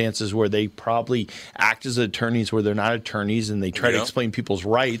circumstances where they probably act as attorneys where they're not attorneys and they try to explain people's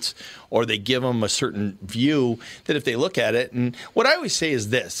rights, or they give them a certain view that if they look at it. And what I always say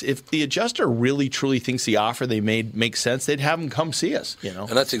is this: if the adjuster really truly thinks the offer they made makes sense, they'd have them come see us. And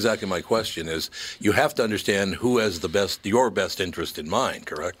that's exactly my question is, you have to understand who has your best interest in mind,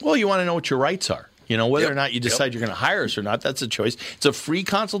 correct? Well, you want to know what your rights are. Whether or not you decide you're going to hire us or not, that's a choice. It's a free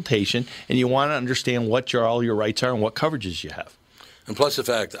consultation, and you want to understand what all your rights are and what coverages you have. And plus the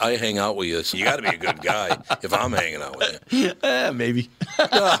fact I hang out with you, so you got to be a good guy if I'm hanging out with you. Maybe.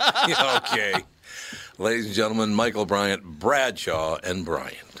 Okay. Ladies and gentlemen, Michael Bryant, Bradshaw and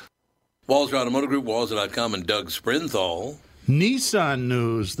Bryant. Walser Automotive Group, Walser.com, and Doug Sprinthal. Nissan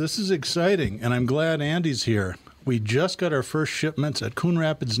news. This is exciting, and I'm glad Andy's here. We just got our first shipments at Coon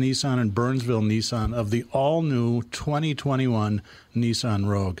Rapids Nissan and Burnsville Nissan of the all-new 2021 Nissan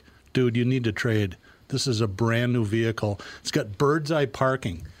Rogue. Dude, you need to trade. This is a brand-new vehicle. It's got bird's-eye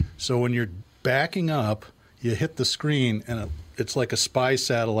parking. So when you're backing up, you hit the screen, and it's like a spy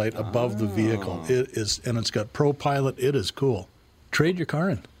satellite above the vehicle. It is, and it's got ProPilot. It is cool. Trade your car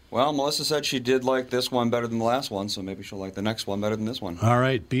in. Well, Melissa said she did like this one better than the last one, so maybe she'll like the next one better than this one. All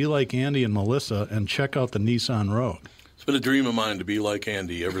right, be like Andy and Melissa and check out the Nissan Rogue. It's been a dream of mine to be like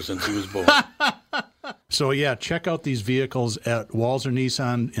Andy ever since he was born. So, yeah, check out these vehicles at Walser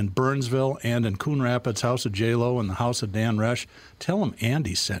Nissan in Burnsville and in Coon Rapids, House of J-Lo and the House of Dan Resch. Tell them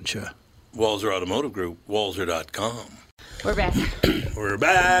Andy sent you. Walser Automotive Group, Walser.com. We're back. We're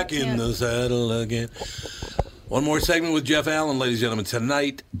back in the saddle again. One more segment with Jeff Allen, ladies and gentlemen,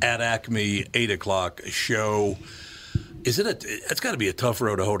 tonight at Acme, 8:00 show. It's got to be a tough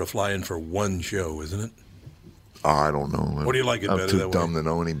road to hoe to fly in for one show, isn't it? Oh, I don't know. What do you like it better that way? I'm too dumb to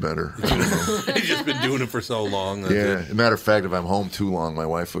know any better. You've just been doing it for so long. Yeah. As a matter of fact, if I'm home too long, my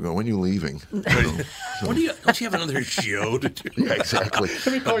wife will go, when are you leaving? Don't you have another show to do? Yeah, exactly.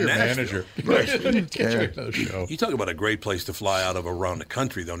 Let me call your manager. Get you another show. You talk about a great place to fly out of around the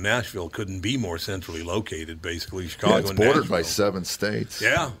country, though. Nashville couldn't be more centrally located, basically. Chicago it's and bordered Nashville. By 7 states.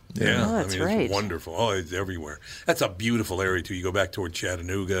 Yeah. Oh, that's right. It's wonderful. Oh, it's everywhere. That's a beautiful area, too. You go back toward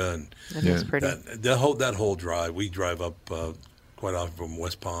Chattanooga. And that is pretty. That whole drive, we drive up quite often from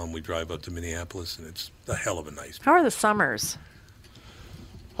West Palm. We drive up to Minneapolis, and it's a hell of a nice. How are the summers?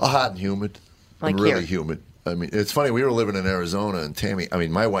 Hot and humid. Like really here. humid. I mean, it's funny. We were living in Arizona, and Tammy. I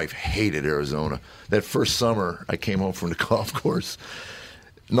mean, my wife hated Arizona. That first summer, I came home from the golf course.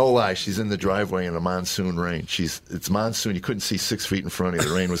 No lie, she's in the driveway in a monsoon rain. It's monsoon. You couldn't see 6 feet in front of you.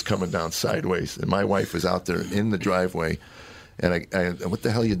 The rain was coming down sideways, and my wife was out there in the driveway. And I what the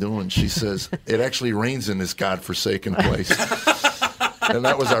hell are you doing? She says, it actually rains in this godforsaken place. And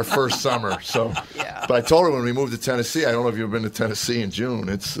that was our first summer. So, but I told her when we moved to Tennessee, I don't know if you've been to Tennessee in June.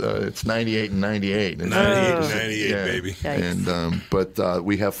 It's 98 and 98. 98 and 98, baby. Yikes. And but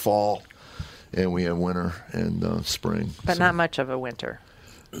we have fall, and we have winter and spring. But not much of a winter.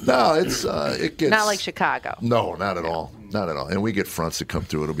 No, it gets not like Chicago. No, not at all. Not at all. And we get fronts that come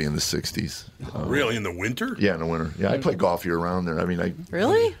through. It'll be in the 60s. Really, in the winter? Yeah, in the winter. Yeah, I play golf year round there. I mean,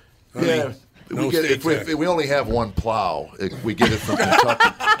 really? Yeah. No we get it, if we only have one plow. We get it from Kentucky.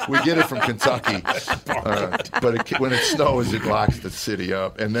 We get it from Kentucky. But when it snows, it locks the city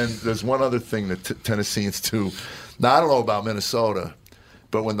up. And then there's one other thing that Tennesseans do. Now, I don't know about Minnesota,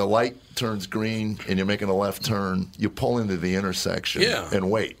 but when the light turns green and you're making a left turn, you pull into the intersection and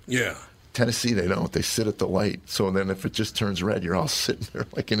wait. Yeah. Tennessee, they don't. They sit at the light. So then if it just turns red, you're all sitting there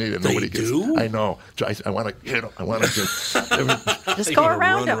like an idiot. They do? I know. I want to hit them. I want to just go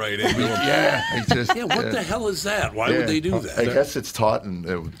around them. Right into them. Yeah. What the hell is that? Why would they do that? I guess it's taught in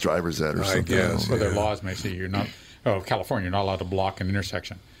driver's ed or something. I guess. Well, their laws may say California, you're not allowed to block an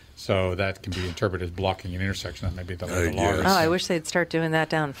intersection. So that can be interpreted as blocking an intersection. That may be the law. Oh, I wish they'd start doing that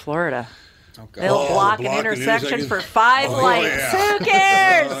down in Florida. Okay. They'll block an intersection for 5 lights. Who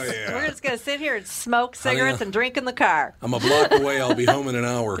cares? We're just going to sit here and smoke cigarettes and drink in the car. I'm a block away. I'll be home in an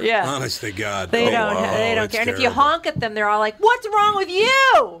hour. Yeah. Honest to God. They don't care. Terrible. And if you honk at them, they're all like, "What's wrong with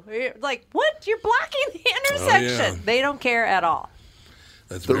you?" You're like, what? You're blocking the intersection. Yeah. They don't care at all.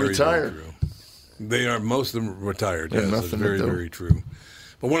 That's They're very, retired. very true. They are. Most of them are retired. They have Yes, that's nothing to very, do. very true.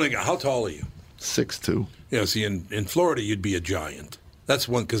 But one thing, how tall are you? 6'2". Yeah, see, in Florida, you'd be a giant. That's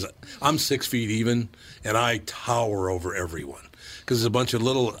one, because I'm 6 feet even, and I tower over everyone. Because there's a bunch of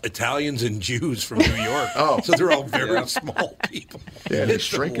little Italians and Jews from New York. So they're all very small people. Yeah, they It's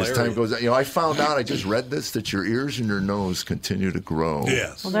shrink as time goes on. I found out, I just read this, that your ears and your nose continue to grow.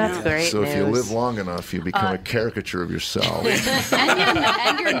 Yes. Well, that's great So if you news. live long enough, you become a caricature of yourself.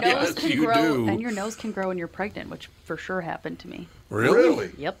 And your nose Yes, can you grow. do. And your nose can grow when you're pregnant, which for sure happened to me.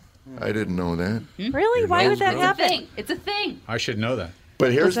 Really? Yep. I didn't know that. Really? Why would that happen? It's a thing. I should know that.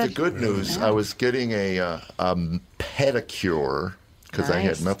 But here's Was the that- good news. I was getting a pedicure because I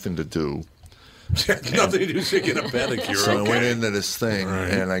had Nice. nothing to do. Nothing to do to get a pedicure. So I went okay. into this thing,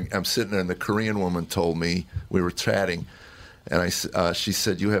 and I'm sitting there, and the Korean woman told me, we were chatting, and she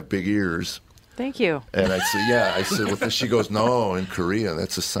said, "You have big ears." Thank you. And I said, "Yeah." I said, "Well," she goes, "No, in Korea,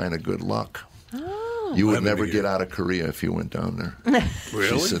 that's a sign of good luck. You would never get out of Korea if you went down there."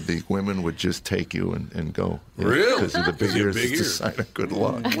 Really? She said the women would just take you and go. Really? Because of the big You have ears, big it's a ears. sign of good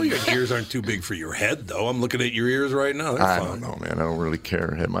luck. Well, your ears aren't too big for your head, though. I'm looking at your ears right now. They're I fine. don't know, man. I don't really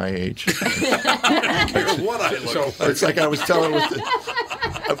care at my age. I don't care what I look like. It's like I was telling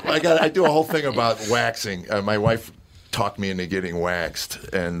I do a whole thing about waxing. My wife talked me into getting waxed,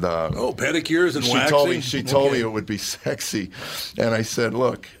 and pedicures and she waxing? She told me it would be sexy, and I said,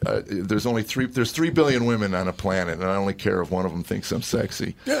 "Look, there's 3 billion women on a planet, and I only care if one of them thinks I'm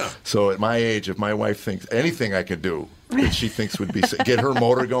sexy." Yeah. So at my age, if my wife thinks anything I could do that she thinks would be get her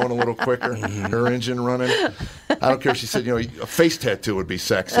motor going a little quicker, her engine running, I don't care. She said, a face tattoo would be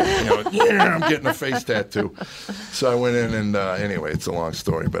sexy. Yeah, I'm getting a face tattoo. So I went in, and anyway, it's a long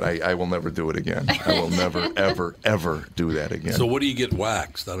story, but I will never do it again. I will never, ever, ever do that again. So what do you get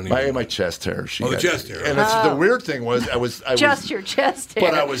waxed? I don't even My chest hair. the chest hair. And the weird thing was, I was Just your chest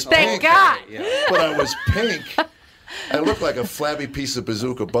hair. But I was Thank pink. God. But I was pink. I looked like a flabby piece of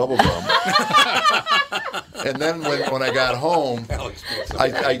bazooka bubble gum. And then when I got home,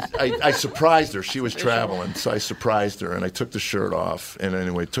 I surprised her. She was traveling, so I surprised her, and I took the shirt off. And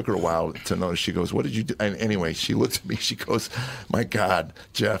anyway, it took her a while to notice. She goes, "What did you do?" And anyway, she looked at me. She goes, "My God,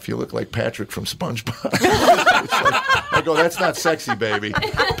 Jeff, you look like Patrick from SpongeBob." I go, "That's not sexy, baby.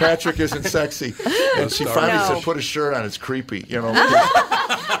 Patrick isn't sexy." And she finally said, "Put a shirt on. It's creepy."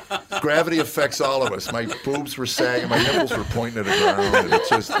 Gravity affects all of us. My boobs were sagging. My nipples were pointing at the ground.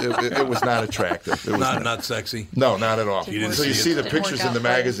 And it was not attractive. It was not sexy. No, not at all. You didn't So you see see it. the pictures in the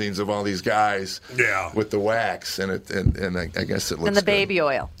magazines of all these guys with the wax, and I guess it looks And the good. baby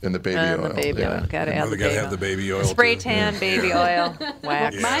oil. And the baby and oil. The baby oil. Gotta have the baby have the baby oil. Spray too. tan, baby oil,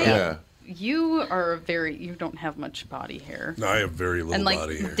 wax. My Yeah. You don't have much body hair. No, I have very little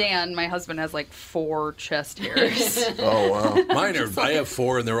body hair. Dan, my husband, has like 4 chest hairs. Oh, wow. I have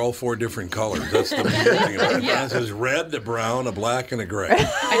 4, and they're all 4 different colors. That's the weird thing about it. It says red, a brown, a black, and a gray. I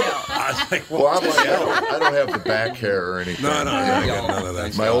know. I was like, well, I'm like, I don't have the back hair or anything. No, I got none of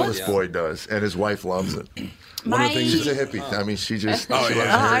that. My oldest boy does, and his wife loves it. One of the things she's a hippie. I mean, she just.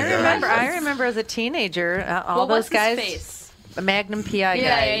 I remember as a teenager, all those guys. His face? The Magnum PI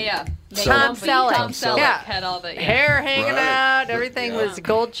guy. Yeah. Tom Selleck. Yeah. Had all the hair hanging out. Everything was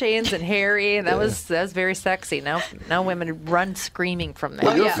gold chains and hairy. That was very sexy. Now women run screaming from that.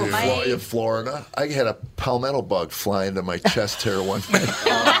 Well, you're from in Florida. I had a palmetto bug fly into my chest hair one night.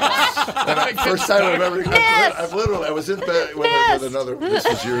 And first time I remember, I was in bed with another. This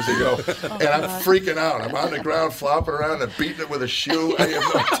was years ago, and I'm freaking out. I'm on the ground, flopping around, and beating it with a shoe. I have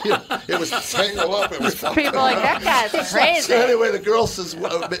no idea. It was tangled up. It was people like that guy's crazy. So anyway, the girl says,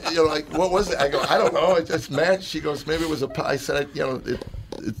 what was it? I go, I don't know. It just matched. She goes, maybe it was I said,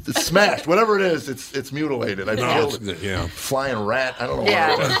 it's smashed. Whatever it is, it's mutilated. I killed it. Yeah. Flying rat. I don't know what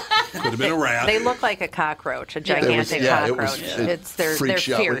it was. Could have been a rat. They look like a cockroach, a gigantic cockroach. They're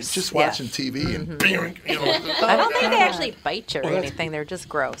fierce. Just watching TV and I don't think they actually bite you or anything. They're just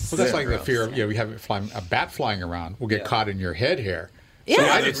gross. Well, that's like the fear of we have a bat flying around will get caught in your head hair. Yeah, so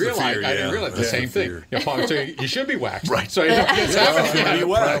I didn't realize the same thing. So you should be waxed. Right. So it's happening. You should be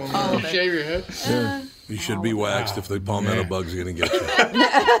waxed. You shave your head. Yeah. You should be waxed if the palmetto bug's going to get you.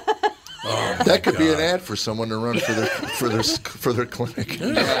 That could be an ad for someone to run for their clinic.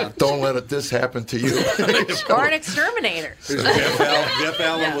 Yeah. Don't let this happen to you. Or an exterminator. There's Jeff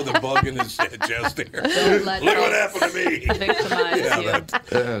Allen with a bug in his chest hair. Look what happened to me.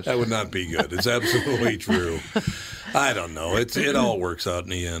 That would not be good. It's absolutely true. I don't know. It all works out in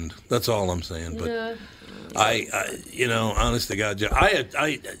the end. That's all I'm saying. But honest to God,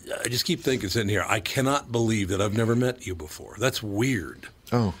 I just keep thinking sitting here. I cannot believe that I've never met you before. That's weird.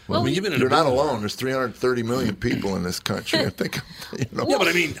 Oh, well, you're not alone. There's 330 million people in this country. I think, Yeah, but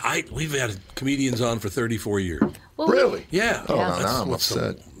I mean, we've had comedians on for 34 years. Well, really? Yeah. Oh, now I'm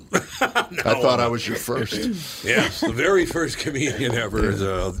upset. I thought I was your first. Yes, the very first comedian ever.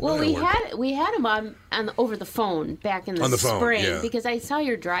 We had him on over the phone back in the spring because I saw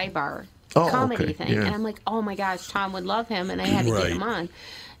your dry bar comedy thing, and I'm like, oh my gosh, Tom would love him, and I had to get him on.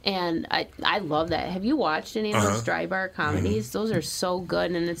 And I love that. Have you watched any of those dry bar comedies? Mm-hmm. Those are so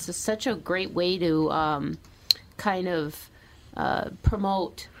good, and it's such a great way to kind of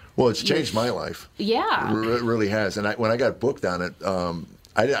promote. Well, it's changed my life. Yeah. It really has. And when I got booked on it,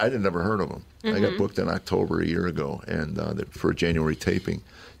 I didn't never heard of them. Mm-hmm. I got booked in October a year ago, and for a January taping.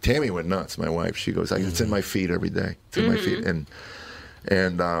 Tammy went nuts. My wife, she goes, "It's in my feed every day. It's in my feed."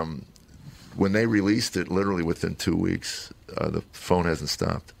 And when they released it, literally within 2 weeks, the phone hasn't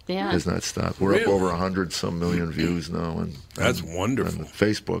stopped. Yeah, has not stopped. We're up over 100-some million views now, and that's wonderful. On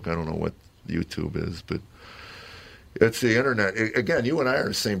Facebook, I don't know what YouTube is, but it's the internet. Again, you and I are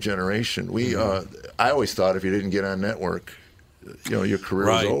the same generation. We, I always thought if you didn't get on network, your career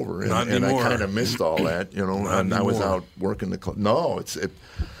was over, and I kind of missed all that. And I was out working the club. No,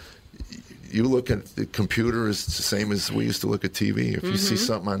 you look at the computer is the same as we used to look at TV. If you see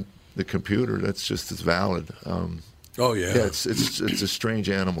something on the computer, that's just as valid. Oh yeah, it's a strange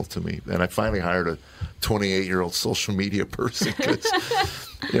animal to me. And I finally hired a 28-year-old social media person because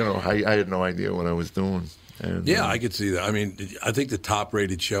I had no idea what I was doing. And, I could see that. I mean, I think the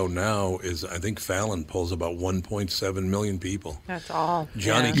top-rated show now is, I think Fallon pulls about 1.7 million people. That's all.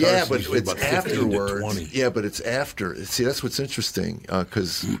 Johnny Carson but it's about 15 to 20. Yeah, but it's after. See, that's what's interesting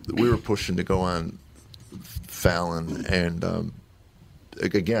because we were pushing to go on Fallon, and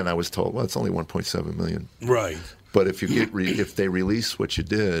again, I was told, well, it's only 1.7 million. Right. But if you if they release what you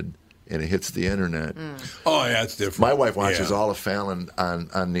did, and it hits the internet. Oh, yeah, it's different. My wife watches all of Fallon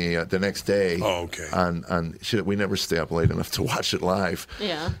on the next day. Oh, okay. We never stay up late enough to watch it live.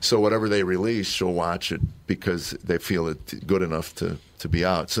 Yeah. So whatever they release, she'll watch it because they feel it good enough to be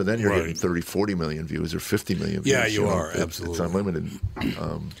out. So then you're getting 30, 40 million views or 50 million views. Yeah, you are, absolutely. It's unlimited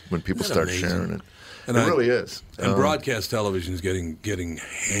when people start sharing it. And it really is. And broadcast television is getting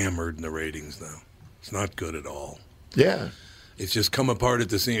hammered in the ratings now. It's not good at all. Yeah. It's just come apart at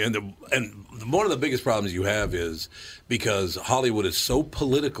the seams. And one of the biggest problems you have is because Hollywood is so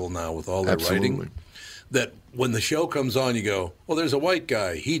political now with all their writing that when the show comes on, you go, well, there's a white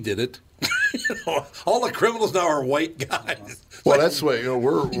guy. He did it. All the criminals now are white guys. Well, that's what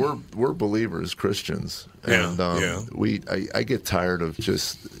we're believers, Christians, and I get tired of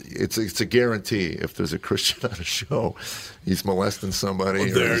just it's a guarantee if there's a Christian on a show, he's molesting somebody.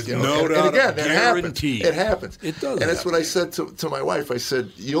 Well, there's no doubt. And again, Guaranteed. it happens. It does. And that's what I said to my wife. I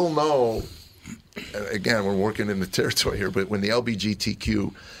said, you'll know. Again, we're working in the territory here, but when the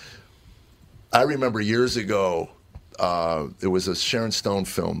LGBTQ, I remember years ago, it was a Sharon Stone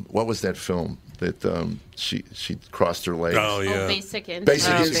film. What was that film that she crossed her legs? Oh, yeah. Basic Instinct.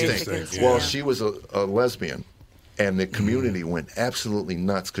 Basic Instinct. Instinct, Well, yeah. she was a lesbian, and the community went absolutely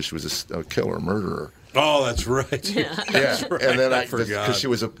nuts because she was a killer, murderer. Oh, that's right. Yeah, That's right. and then I forgot. because she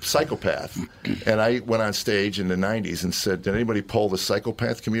was a psychopath, and I went on stage in the '90s and said, "Did anybody poll the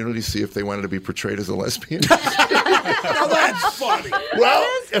psychopath community see if they wanted to be portrayed as a lesbian?" Oh, that's funny. Well,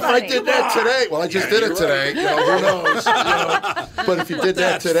 if I did that today, well, I just did it today. Who knows? But if you did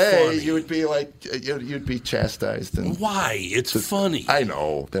that That's today, funny. you would be like, you'd be chastised. And why? It's funny. I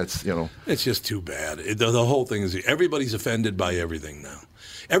know that's It's just too bad. The whole thing is everybody's offended by everything now.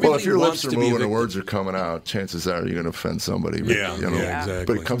 Well, Everybody if your wants lips are to be moving a and victim. words are coming out, chances are you're going to offend somebody. But, Yeah, exactly.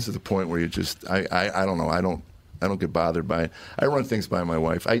 But it comes to the point where you just, I don't know, I don't get bothered by it. I run things by my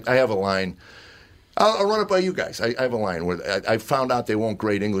wife. I have a line. I'll run it by you guys. I have a line where I found out they won't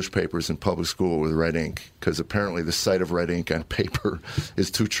grade English papers in public school with red ink because apparently the sight of red ink on paper is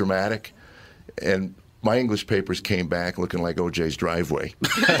too traumatic. And my English papers came back looking like OJ's driveway.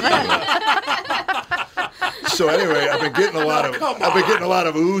 So anyway, I've been getting a lot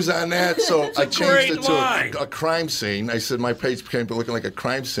of ooze on that. So I changed it to a crime scene. I said my page became looking like a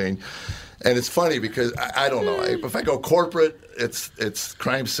crime scene, and it's funny because I don't know. If I go corporate, it's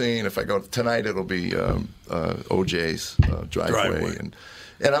crime scene. If I go tonight, it'll be OJ's driveway.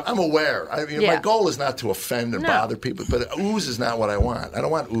 And I'm aware. My goal is not to offend and bother people, but ooze is not what I want. I don't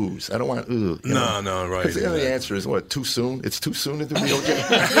want ooze. I don't want ooh. No, right. Because the answer is what? Too soon? It's too soon to do the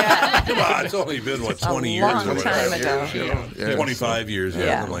OJ? Come on, it's only been, 20 years? Long time ago. 25 years,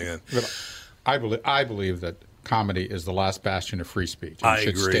 something like that. But I believe that comedy is the last bastion of free speech. It I should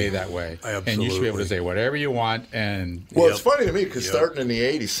agree. stay that way. And you should be able to say whatever you want. And Well, it's funny to me because starting in the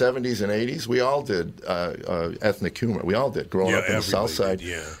 80s, 70s, and 80s, we all did ethnic humor. We all did, growing up in the South Side.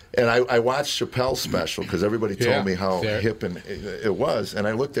 And I watched Chappelle's special because everybody told me how hip and it was. And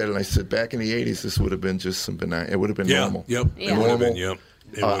I looked at it and I said, back in the 80s, this would have been just some benign. It would have been normal. Normal,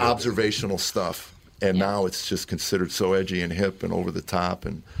 observational stuff. And now it's just considered so edgy and hip and over the top,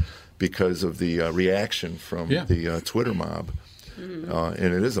 and because of the reaction from the Twitter mob. And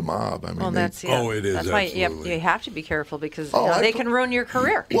it is a mob. I mean, it is. That's why you have to be careful because Oh, they can ruin your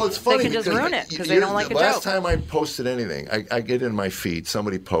career. Well, it's funny they can just because ruin it because they don't like a last joke. time I posted anything, I get in my feed,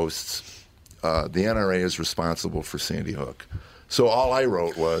 somebody posts, the NRA is responsible for Sandy Hook. So all I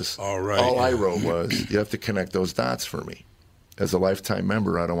wrote was, you have to connect those dots for me. As a lifetime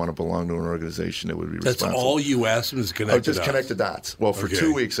member, I don't want to belong to an organization that would be responsible. That's all you asked them is connect the just dots. connect the dots. Well, for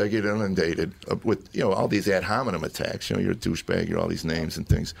 2 weeks, I get inundated with all these ad hominem attacks. You're a douchebag, you're all these names and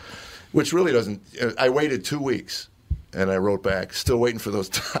things, which really doesn't. I waited 2 weeks, and I wrote back, still waiting for those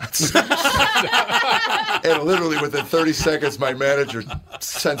dots. And literally within 30 seconds, my manager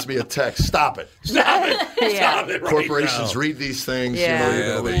sends me a text. Stop it. Stop it. Stop it right Corporations now. read these things.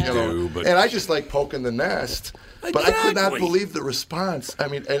 They do. But and I just like poking the nest. But I could not believe the response. I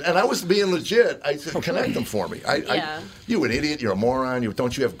mean, and I was being legit. I said, connect them for me. You an idiot. You're a moron.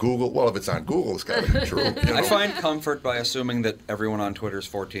 Don't you have Google? Well, if it's on Google, it's got to be true. I find comfort by assuming that everyone on Twitter is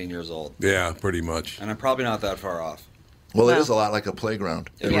 14 years old. Yeah, pretty much. And I'm probably not that far off. Well, it is a lot like a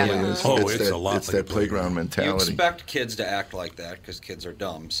playground. It really is. Oh, it's a lot It's like that playground mentality. You expect kids to act like that because kids are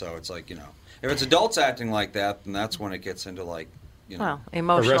dumb. So it's like, if it's adults acting like that, then that's when it gets into like, Well,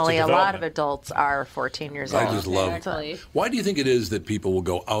 emotionally, a lot of adults are 14 years old. I just love it. Why do you think it is that people will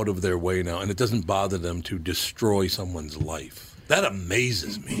go out of their way now and it doesn't bother them to destroy someone's life? That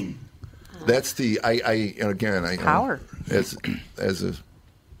amazes me. That's the power. As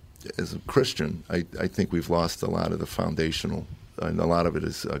a Christian, I think we've lost a lot of the foundational, and a lot of it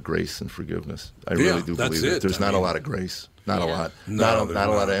is grace and forgiveness. I really do believe it. There's not a lot of grace, not a lot, not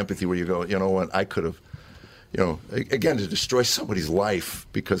a lot of empathy where you go, you know what, I could have. Again, to destroy somebody's life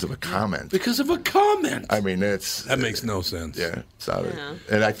because of a comment. Because of a comment. I mean, that makes no sense. Yeah, it's out of it.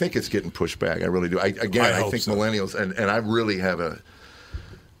 And I think it's getting pushed back. I really do. I think millennials, and I really have a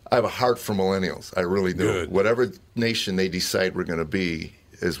heart for millennials. I really do. Good. Whatever nation they decide we're going to be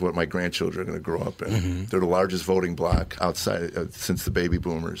is what my grandchildren are going to grow up in. Mm-hmm. They're the largest voting bloc outside since the baby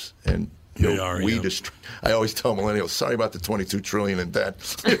boomers, and They are. I always tell millennials, sorry about the $22 trillion in debt.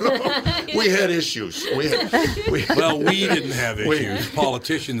 We had issues. We didn't have issues.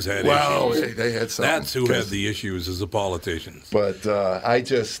 Politicians had issues. Well, they had some. That's who had the issues, is the politicians. But I've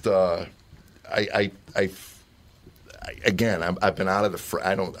been out of the.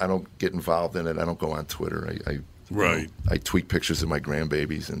 I don't get involved in it. I don't go on Twitter. I tweet pictures of my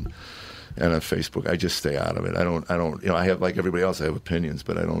grandbabies and on Facebook. I just stay out of it. I don't. I have, like everybody else, I have opinions,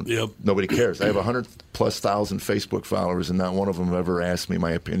 but I don't. Nobody cares. I have 100,000+ Facebook followers, and not one of them ever asked me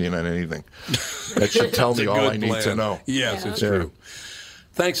my opinion on anything. That should tell me all I need to know. Yes, it's true.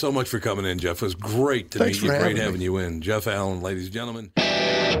 Thanks so much for coming in, Jeff. It was great to meet you. Great having you in. Jeff Allen, ladies and gentlemen.